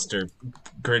Sludge Monster.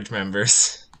 Grid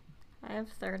members. I have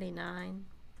 39.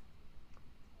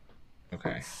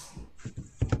 Okay.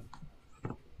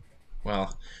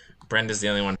 Well, Brenda's the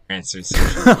only one who answered, so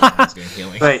she's getting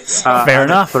healing. Wait, Fair I'm at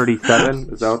enough.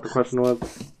 37. Is that what the question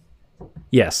was?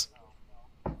 Yes.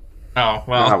 Oh,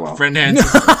 well, Oh, well. Brenda answered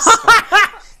first.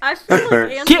 I feel like fair.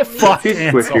 Ansel Get needs- fucked, She's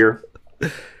Ansel. squishier.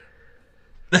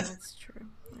 That's true.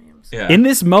 I am so- Yeah. In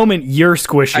this moment, you're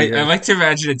squishy. I like to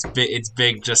imagine it's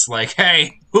big, just like,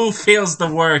 hey, who feels the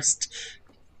worst?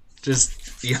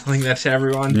 Just yelling that to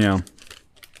everyone. Yeah.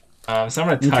 So I'm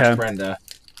gonna touch Okay. Brenda,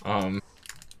 on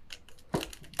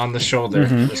the shoulder,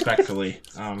 Mm-hmm. respectfully.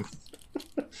 I love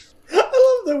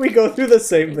that we go through the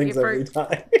same things you for- every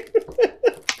time.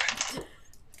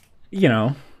 You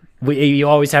know, you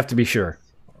always have to be sure.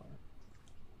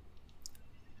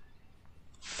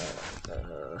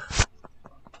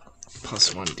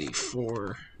 Plus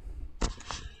 1d4.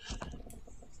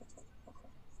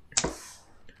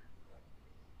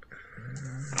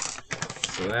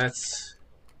 So that's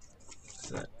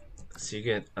so you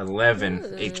get 11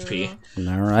 HP.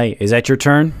 All right. Is that your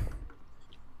turn?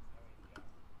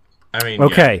 I mean, yeah.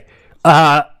 Okay.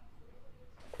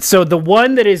 So the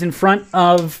one that is in front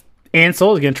of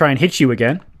Ansel is going to try and hit you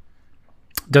again.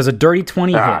 Does a dirty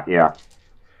 20 hit. Yeah.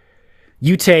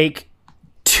 You take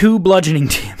 2 bludgeoning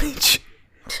damage.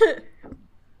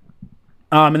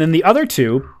 And then the other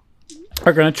 2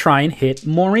 are going to try and hit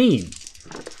Maureen,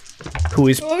 who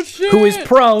is Oh shit. who is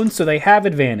prone, so they have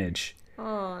advantage.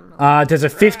 Oh, no. Does a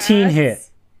 15 hit?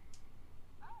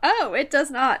 Oh, it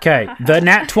does not. Okay, the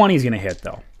nat 20 is going to hit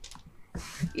though.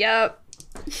 Yep.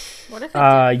 What if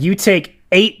it You take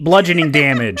 8 bludgeoning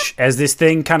damage as this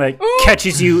thing kind of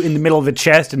catches you in the middle of the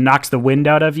chest and knocks the wind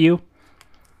out of you.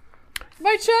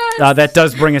 My chest. That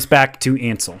does bring us back to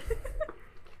Ansel.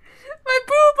 My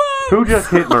boo Who just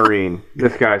hit Marine?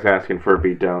 This guy's asking for a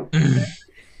beatdown.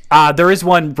 There is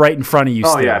one right in front of you.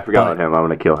 Oh still, yeah, I forgot but about him. I'm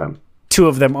gonna kill him. 2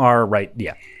 of them are right.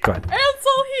 Yeah, go ahead.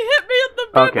 Ansel, he hit me in the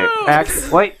boo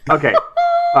Okay. Wait. Okay.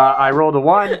 I rolled a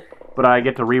 1, but I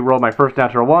get to re-roll my first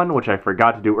natural 1, which I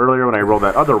forgot to do earlier when I rolled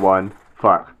that other one.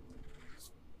 Fuck.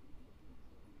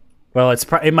 Well,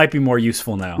 it might be more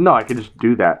useful now. No, I can just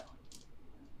do that.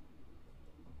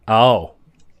 Oh,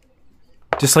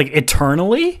 just like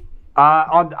eternally?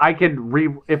 I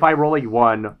can if I roll a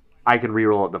 1, I can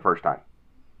re-roll it the first time.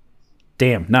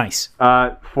 Damn, nice.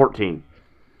 14.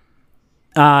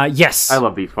 Yes. I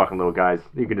love these fucking little guys.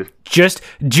 You can just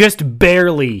Just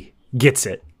barely gets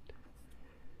it.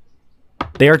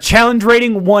 They are challenge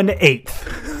rating 1/8.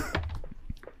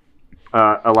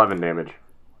 11 damage.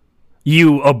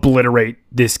 You obliterate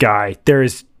this guy. There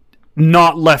is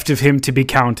not left of him to be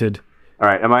counted. All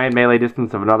right, am I in melee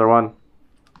distance of another one?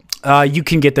 You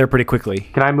can get there pretty quickly.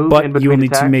 Can I move But in between you will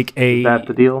need to attacks? make a... Is that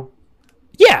the deal?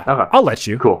 Yeah, Okay. I'll let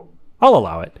you. Cool. I'll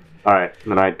allow it. All right,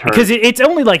 then I turn. Because it's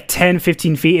only like 10,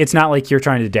 15 feet. It's not like you're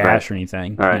trying to dash Right. or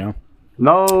anything. All right. You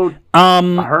No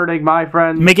know? hurting my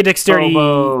friend. Make a dexterity...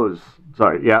 Hobos.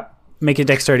 Sorry, yeah. Make a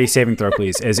dexterity saving throw,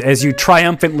 please, as you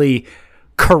triumphantly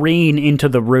careen into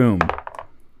the room.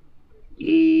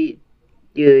 It's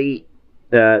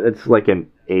like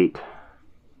an 8.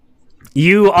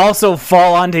 You also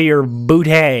fall onto your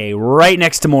bootay right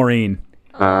next to Maureen.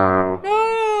 Well,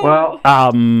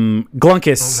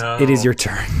 Glunkus, Oh, no. it is your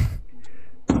turn.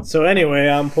 So anyway,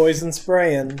 I'm poison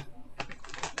spraying.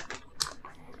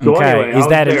 so Okay, anyway, I is was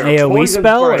that an there, AoE poison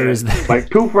spell, or spraying, is that... like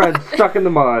 2 friends stuck in the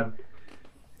mud?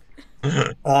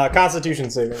 Constitution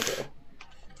saving throw.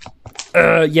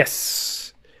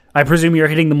 Yes. I presume you're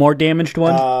hitting the more damaged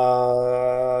one?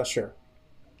 Sure.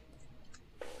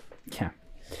 Yeah.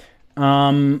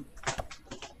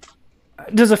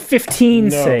 Does a 15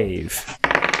 No. save?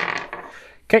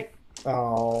 Okay.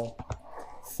 Oh,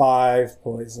 5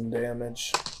 poison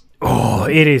damage. Oh,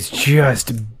 it is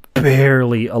just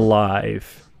barely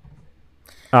alive.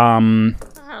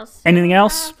 Anything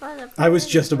else? I was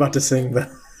just about to sing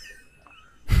that.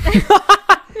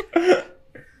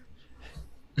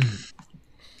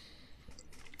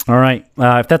 All right.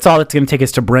 If that's all, it's going to take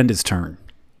us to Brenda's turn.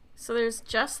 So there's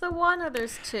just the one, or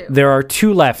there's two? There are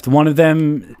 2 left. One of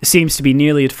them seems to be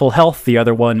nearly at full health. The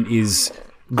other one is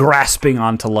grasping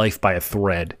onto life by a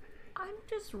thread. I'm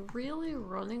just really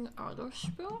running out of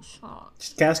spell slots.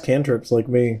 Just cast cantrips like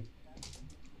me.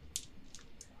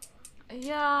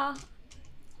 Yeah.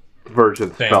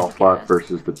 Version Same. spell slot Yes.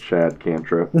 versus the Chad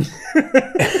cantrip.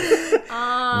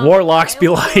 Warlocks be I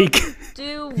will like...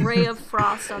 do Ray of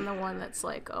Frost on the one that's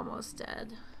like almost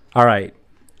dead. All right.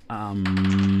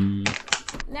 Nat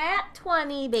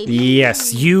 20, baby.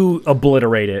 Yes, you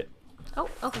obliterate it. Oh,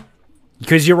 okay.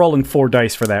 Because you're rolling 4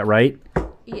 dice for that, right?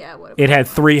 Yeah, what It had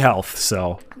 3 health,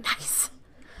 so... nice.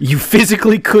 You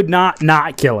physically could not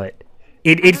kill it.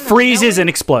 It freezes and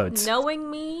explodes. Knowing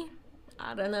me,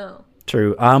 I don't know.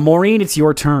 True. Maureen, it's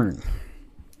your turn.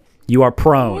 You are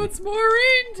prone. It's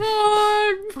Maureen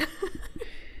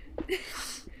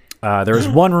time! There's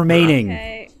 1 remaining.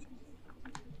 Okay.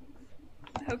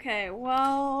 Okay,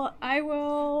 well, I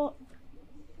will,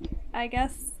 I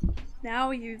guess,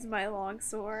 now use my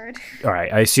longsword. All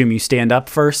right, I assume you stand up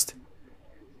first.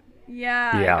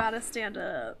 Yeah, Yeah. I gotta stand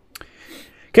up.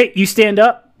 Okay, you stand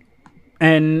up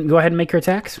and go ahead and make your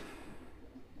attacks.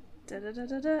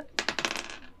 Da-da-da-da-da.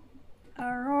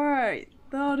 Alright,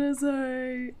 that is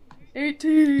a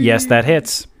 18. Yes, that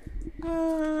hits.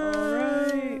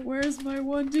 Alright, where's my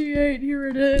 1d8? Here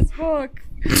it is. Fuck.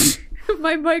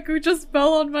 My mic just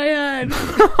fell on my head.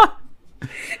 What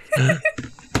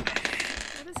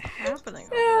is happening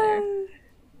over there?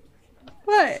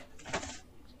 What?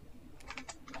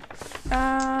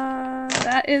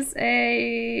 That is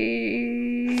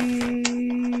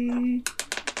a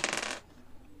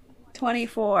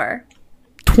 24.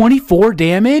 24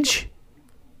 damage?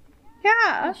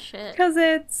 Yeah, Shit. because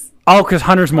it's Oh, because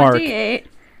Hunter's Mark. D8.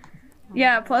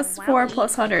 Yeah, plus 4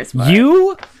 plus Hunter's Mark.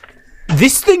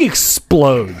 This thing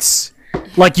explodes.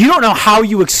 Like, you don't know how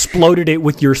you exploded it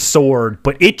with your sword,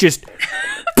 but it just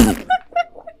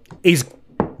is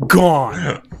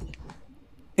gone.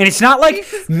 And it's not like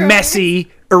Jesus Christ.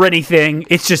 messy or anything.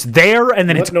 It's just there and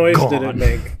then What it's noise gone. did it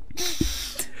make?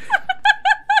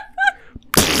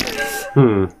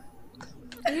 Ew.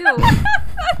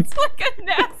 It's like a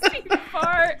nasty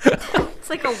fart. It's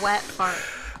like a wet fart.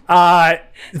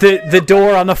 The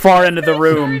door on the far end of the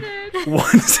room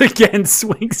once again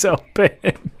swings open.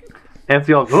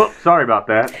 Nancy yells, "Oh, sorry about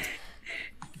that."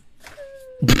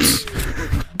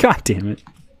 God damn it.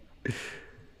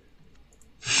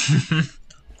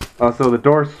 So the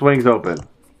door swings open.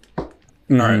 All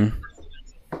right.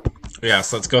 Yeah,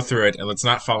 so let's go through it, and let's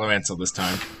not follow Ansel this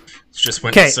time. Let's just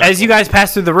went Okay, in a as you circle. guys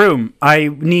pass through the room, I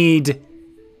need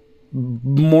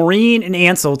Maureen and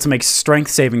Ansel to make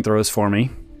strength saving throws for me.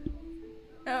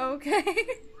 Okay.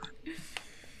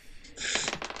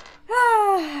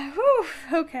 Whew,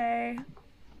 okay.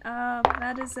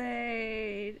 That is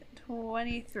a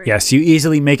 23. Yes, you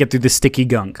easily make it through the sticky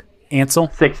gunk.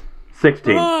 Ansel,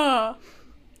 16. Ah.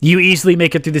 you easily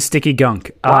make it through the sticky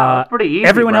gunk. Wow, that's pretty easy,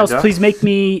 Everyone else, Brenda. please make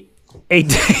me a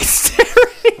dexterity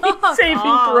saving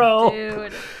throw.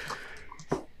 Dude.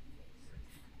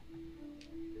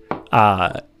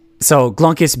 So,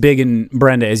 Glunkus, Big, and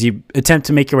Brenda, as you attempt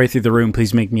to make your way through the room,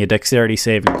 please make me a dexterity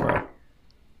saving throw.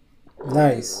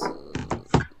 Nice.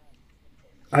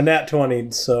 A nat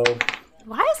 20, so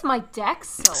Why is my dex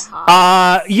so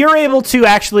high? You're able to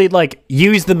actually like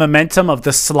use the momentum of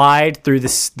the slide through the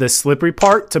slippery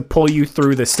part to pull you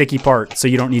through the sticky part, so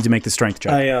you don't need to make the strength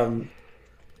check. I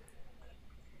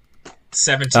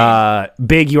 17.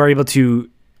 Big, you are able to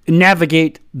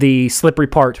navigate the slippery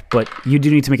part, but you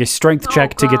do need to make a strength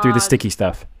check to get through the God. sticky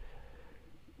stuff.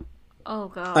 Oh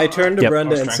god. I turn to Yep.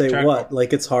 Brenda and strength say, check? "What?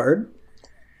 Like it's hard?"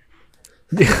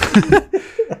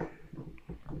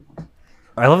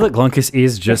 I love that Glunkus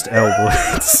is just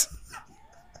Elwoods.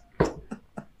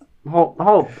 Hold.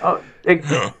 Oh,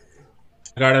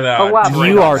 Got it Oh, wow.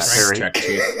 You are strength check,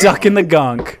 Chief. stuck in the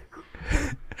gunk.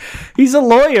 He's a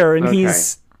lawyer, and Okay.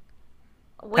 he's,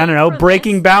 Wait I don't know, for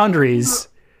breaking this. boundaries.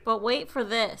 But wait for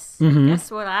this. Mm-hmm.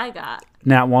 Guess what I got?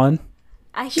 Nat 1.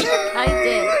 I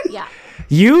did. Yeah.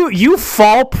 You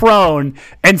fall prone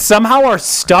and somehow are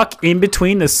stuck in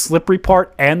between the slippery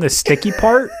part and the sticky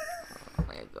part. Oh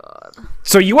my god.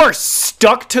 So you are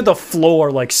stuck to the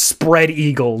floor like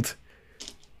spread-eagled.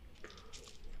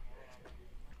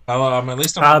 Oh, at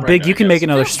least I'm Big, you can make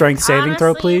another strength saving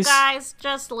throw, Honestly, please. You guys,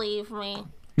 just leave me.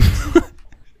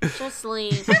 Just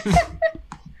leave.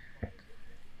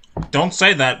 Don't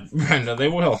say that, Brenda. They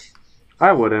will.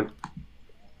 I wouldn't.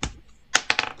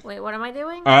 Wait, what am I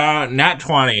doing? Nat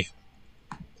 20.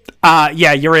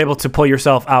 Yeah, you're able to pull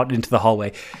yourself out into the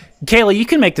hallway. Kayla, you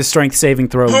can make the strength saving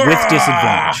throw with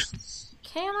disadvantage.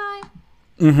 Can I?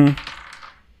 Mm-hmm.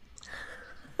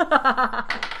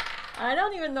 I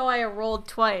don't even know I rolled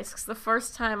twice, because the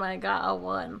first time I got a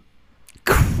 1.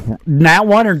 Nat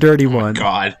 1 or dirty 1?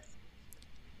 God.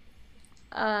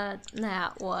 Nat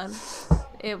 1.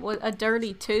 It was a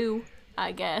dirty 2,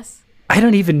 I guess. I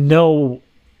don't even know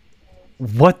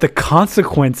what the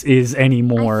consequence is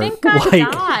anymore. I think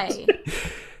I die.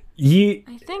 You,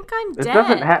 I think I'm It dead.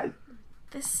 doesn't have.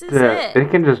 This is It it.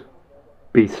 can just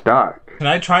be stuck. Can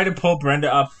I try to pull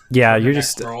Brenda up? yeah, for the you're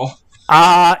next just. roll?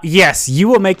 Yes, you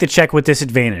will make the check with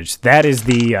disadvantage. That is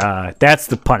the that's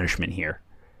the punishment here.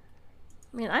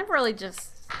 I mean, I'm really just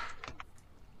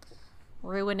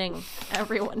ruining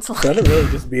everyone's life. Brenda really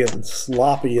just being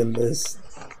sloppy in this.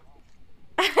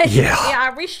 Yeah. Yeah,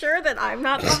 are we sure that I'm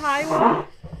not the high one?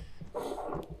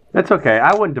 That's okay.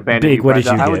 I wouldn't abandon Big, you, what did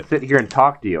Brenda. you I would get? sit here and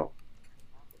talk to you.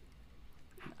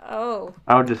 Oh.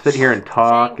 I would just sit here and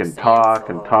talk Thanks, and talk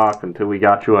and Ansel. talk until we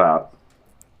got you out.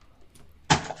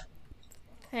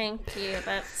 Thank you.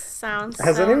 That sounds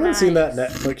Has so anyone nice. seen that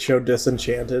Netflix show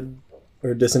Disenchanted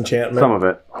or Disenchantment? Some of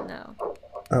it. No.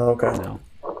 Oh, okay. No.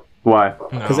 Why?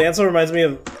 Because No. Ansel reminds me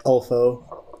of Elfo.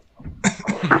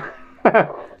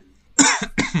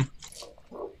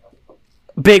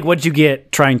 Big, what'd you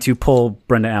get trying to pull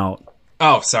Brenda out?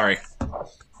 Oh, sorry.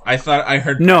 I thought I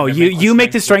heard. No, Brenda you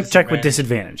make the strength check with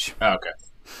disadvantage. Oh, okay.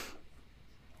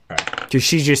 Because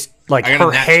she's just like I got a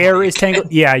her nat hair 20. is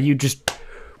tangled. Yeah, you just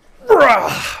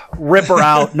rip her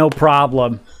out, no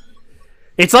problem.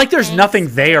 It's like there's nothing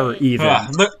there even.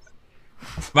 Look,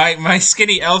 my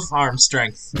skinny elf arm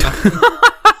strength.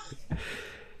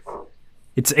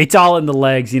 It's all in the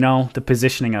legs, you know, the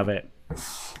positioning of it.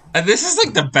 And this is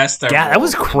like the best I've Yeah, that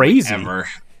was rolled crazy. ever.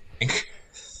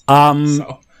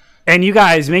 So. And you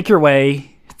guys make your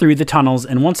way through the tunnels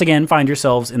and once again find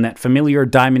yourselves in that familiar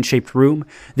diamond-shaped room.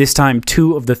 This time,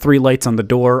 2 of the 3 lights on the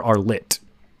door are lit.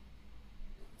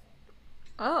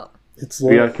 Oh. It's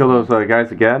We gotta like, kill those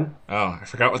guys again? Oh, I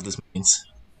forgot what this means.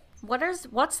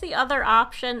 What's the other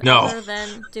option No. other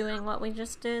than doing what we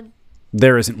just did?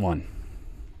 There isn't one.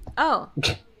 Oh.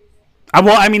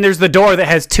 Well, I mean, there's the door that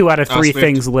has 2 out of 3 so we have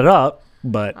things lit up,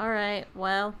 but All right.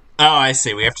 Well. Oh, I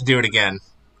see. We have to do it again.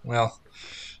 Well,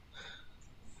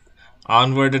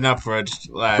 onward and upward,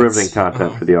 lads. Riveting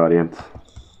content for the audience.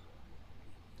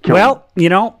 well, you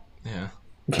know, Yeah.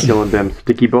 Killing them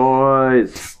sticky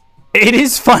boys. it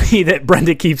is funny that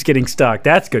Brenda keeps getting stuck.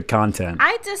 That's good content.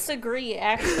 I disagree,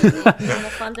 actually. on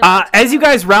the fundamental As you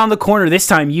guys round the corner this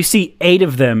time, you see 8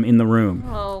 of them in the room.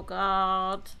 Oh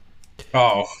God.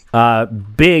 Oh,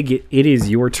 Big, it is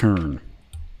your turn.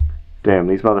 Damn,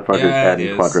 these motherfuckers Yeah, add it me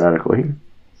is. quadratically.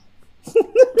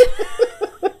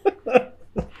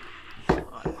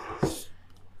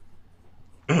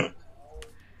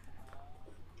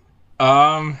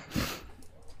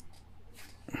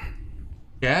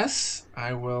 Yes,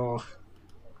 I will.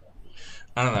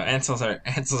 I don't know. Ansel's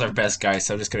our best guy,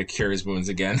 so I'm just gonna cure his wounds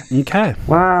again. Okay.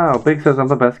 Wow, Big says I'm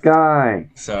the best guy.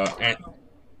 So,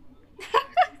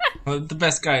 well, the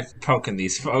best guy at poking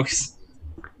these folks.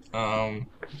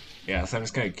 Yeah. So I'm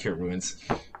just gonna cure wounds.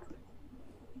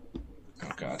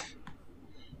 Oh God.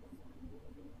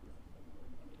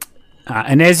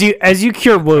 And as you cure Touch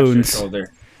your wounds,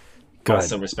 shoulder. go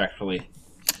Also ahead. respectfully.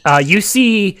 You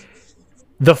see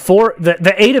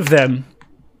the 8 of them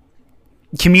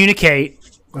communicate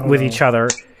with each other,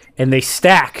 and they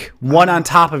stack one on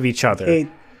top of each other. Hate-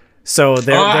 So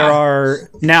there are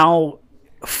now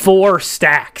 4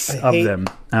 stacks of hate- them,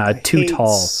 I too hate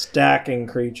tall. Stacking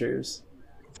creatures.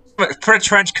 Put a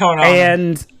trench coat on.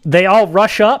 And they all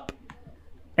rush up.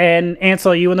 And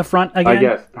Ansel, you in the front again? I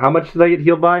guess. How much did I get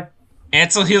healed by?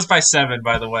 Ansel heals by 7,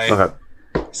 by the way. Okay.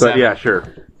 But 7. yeah, sure.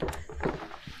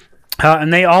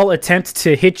 And they all attempt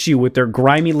to hit you with their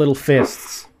grimy little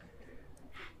fists.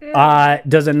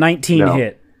 Does a 19 No.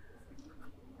 hit?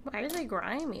 Why are they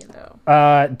grimy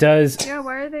though? Does Yeah,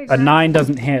 why are they? a 9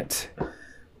 doesn't hit.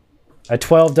 A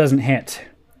 12 doesn't hit.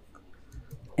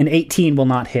 An 18 will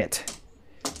not hit.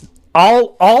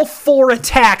 All 4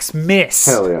 attacks miss.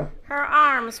 Hell yeah. Her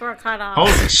arms were cut off.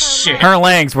 Holy shit. Her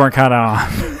legs weren't cut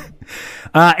off.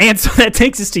 And so that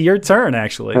takes us to your turn,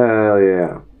 actually. Hell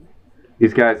yeah.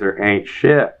 These guys ain't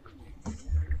shit.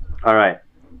 All right.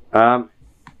 I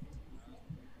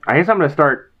guess I'm gonna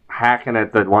start hacking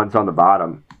at the ones on the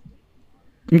bottom.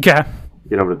 Okay.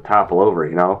 Get them to topple over,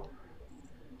 you know.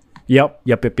 Yep.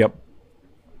 All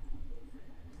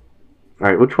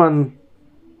right, which one?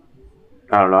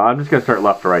 I don't know. I'm just gonna start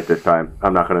left to right this time.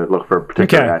 I'm not gonna look for a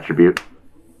particular Okay. attribute.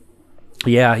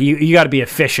 Yeah, you got to be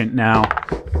efficient now.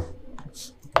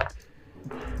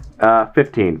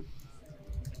 15.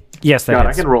 Yes, that God, I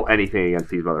hits. can roll anything against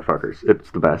these motherfuckers. It's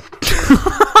the best.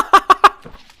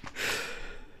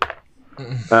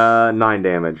 9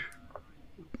 damage.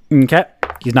 Okay.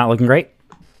 He's not looking great.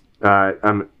 That's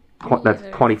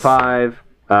 25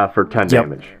 for 10 Yep.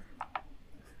 damage.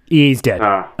 He's dead.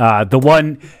 The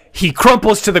one, he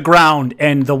crumples to the ground,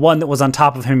 and the one that was on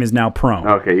top of him is now prone.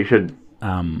 Okay, you should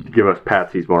give us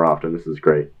patsies more often. This is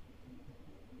great.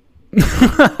 Is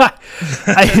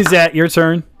that your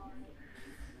turn?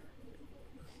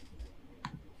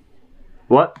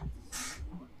 What?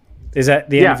 Is that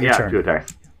the end of your 2 turn?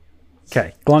 attacks.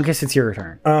 Okay. Glunkus, it's your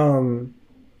turn. Um,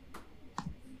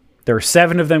 There are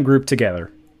 7 of them grouped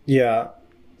together. yeah.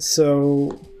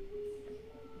 So,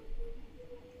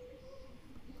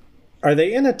 are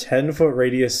they in a 10-foot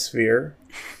radius sphere?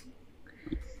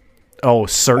 Oh,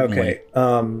 certainly. Okay.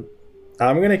 I'm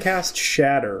gonna cast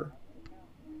Shatter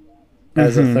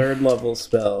as a 3rd level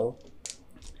spell.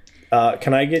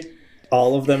 Can I get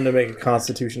all of them to make a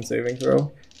Constitution saving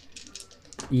throw?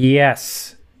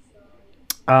 Yes.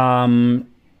 A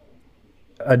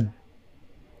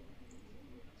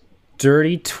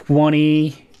dirty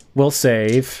 20 will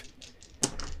save.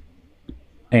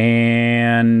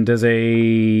 And does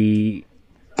a...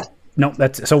 No,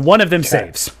 that's... So one of them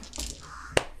saves.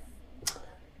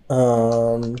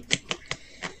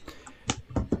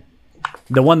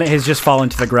 The one that has just fallen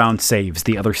to the ground saves.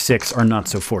 The other 6 are not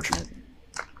so fortunate.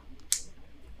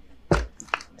 Are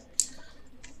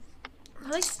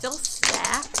they still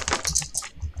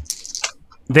stacked?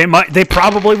 They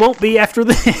probably won't be after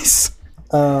this.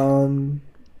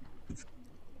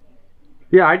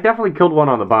 Yeah, I definitely killed one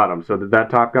on the bottom. So did that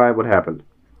top guy? What happened?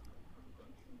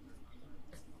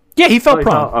 Yeah, he fell Oh, he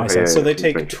prone. fell? I Okay, said. yeah, So they just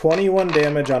take making 21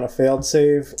 damage on a failed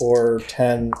save or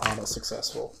 10 on a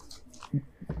successful.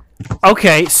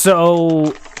 Okay,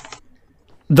 so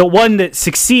the one that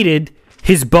succeeded,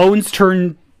 his bones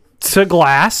turn to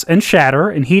glass and shatter,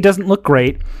 and he doesn't look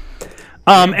great.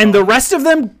 And the rest of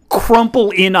them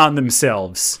crumple in on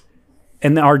themselves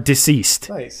and are deceased.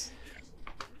 Nice.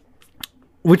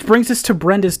 Which brings us to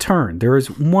Brenda's turn. There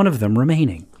is one of them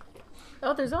remaining.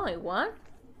 Oh, there's only one?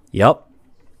 Yep.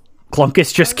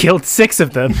 Clunkus just killed 6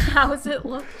 of them. How does it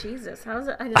look? Jesus. How is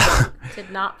it? I just did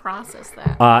not process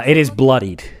that. It is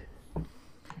bloodied.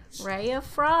 Ray of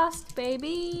Frost,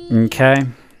 baby. Okay.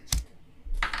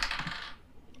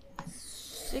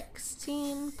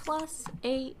 16 plus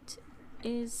 8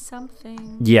 is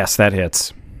something. Yes, that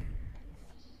hits.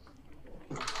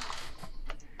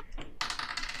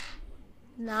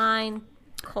 9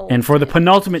 cold. And for the hit.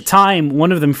 penultimate time,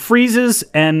 one of them freezes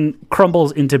and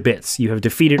crumbles into bits. You have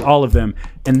defeated all of them,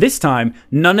 and this time,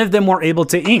 none of them were able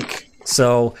to ink.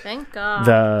 So Thank God.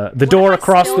 the What door if I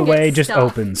across still the get way just stuck?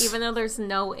 opens. Even though there's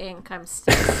no ink, I'm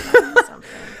still stuck in something.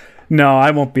 No, I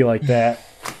won't be like that.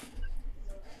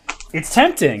 It's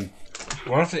tempting.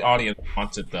 What if the audience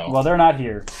wants it, though? Well, they're not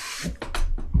here.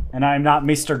 And I'm not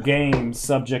Mr. Game,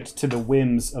 subject to the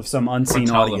whims of some unseen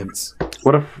tell them. audience.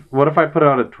 What if I put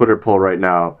out a Twitter poll right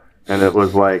now and it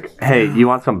was like, "Hey, you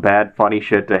want some bad funny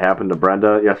shit to happen to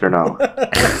Brenda? Yes or no?"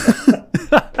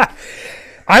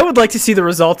 I would like to see the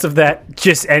results of that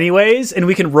just anyways, and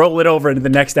we can roll it over into the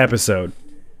next episode.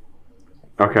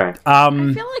 Okay. I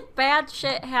feel like bad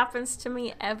shit happens to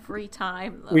me every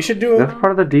time. Though. We should do That's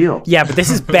part of the deal. Yeah, but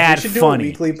this is we bad should do a funny.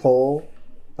 weekly poll.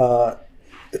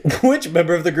 Which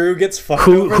member of the crew gets fucked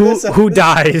Who over this? who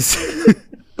dies?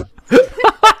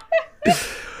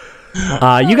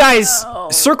 You guys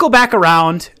circle back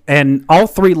around, and all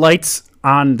 3 lights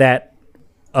on that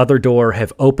other door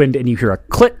have opened, and you hear a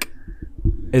click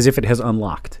as if it has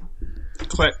unlocked.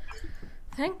 Click.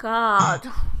 Thank God.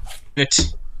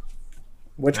 It.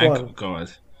 Which Thank one? God.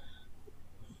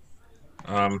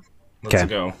 Let's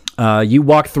go. You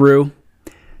walk through,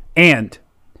 and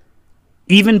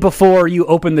even before you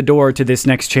open the door to this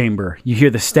next chamber, you hear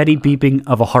the steady beeping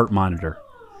of a heart monitor.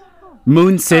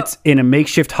 Moon sits in a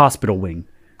makeshift hospital wing.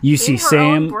 You see In her own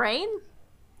Sam. brain?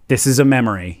 This is a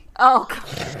memory. Oh.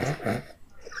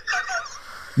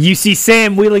 You see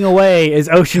Sam wheeling away as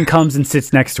Ocean comes and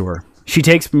sits next to her. She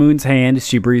takes Moon's hand as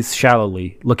she breathes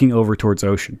shallowly, looking over towards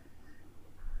Ocean.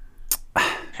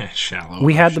 Shallow.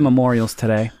 We had the memorials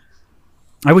today.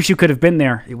 I wish you could have been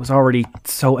there. It was already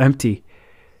so empty.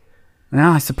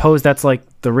 Now, I suppose that's like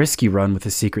the risk you run with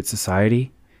a secret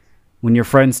society. When your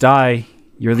friends die,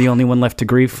 you're the only one left to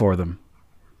grieve for them.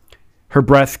 Her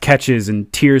breath catches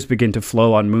and tears begin to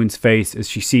flow on Moon's face as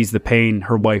she sees the pain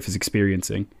her wife is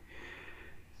experiencing.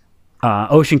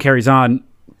 Ocean carries on.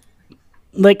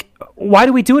 Like, why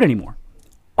do we do it anymore?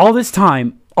 All this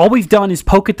time, all we've done is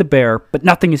poke at the bear, but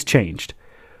nothing has changed.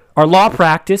 Our law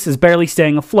practice is barely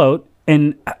staying afloat,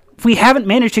 and we haven't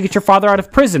managed to get your father out of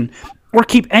prison or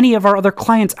keep any of our other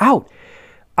clients out.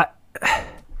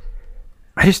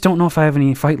 I just don't know if I have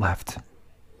any fight left.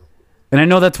 And I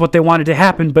know that's what they wanted to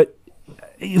happen, but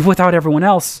without everyone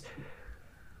else,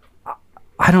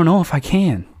 I don't know if I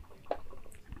can.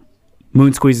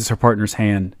 Moon squeezes her partner's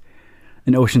hand,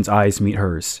 and Ocean's eyes meet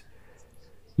hers.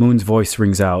 Moon's voice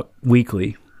rings out,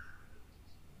 weakly.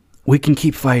 We can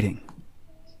keep fighting.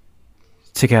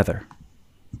 Together.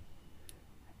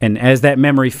 And as that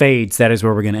memory fades, that is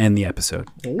where we're going to end the episode.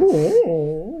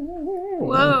 Whoa.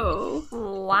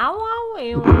 Wow,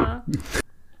 wow, wow.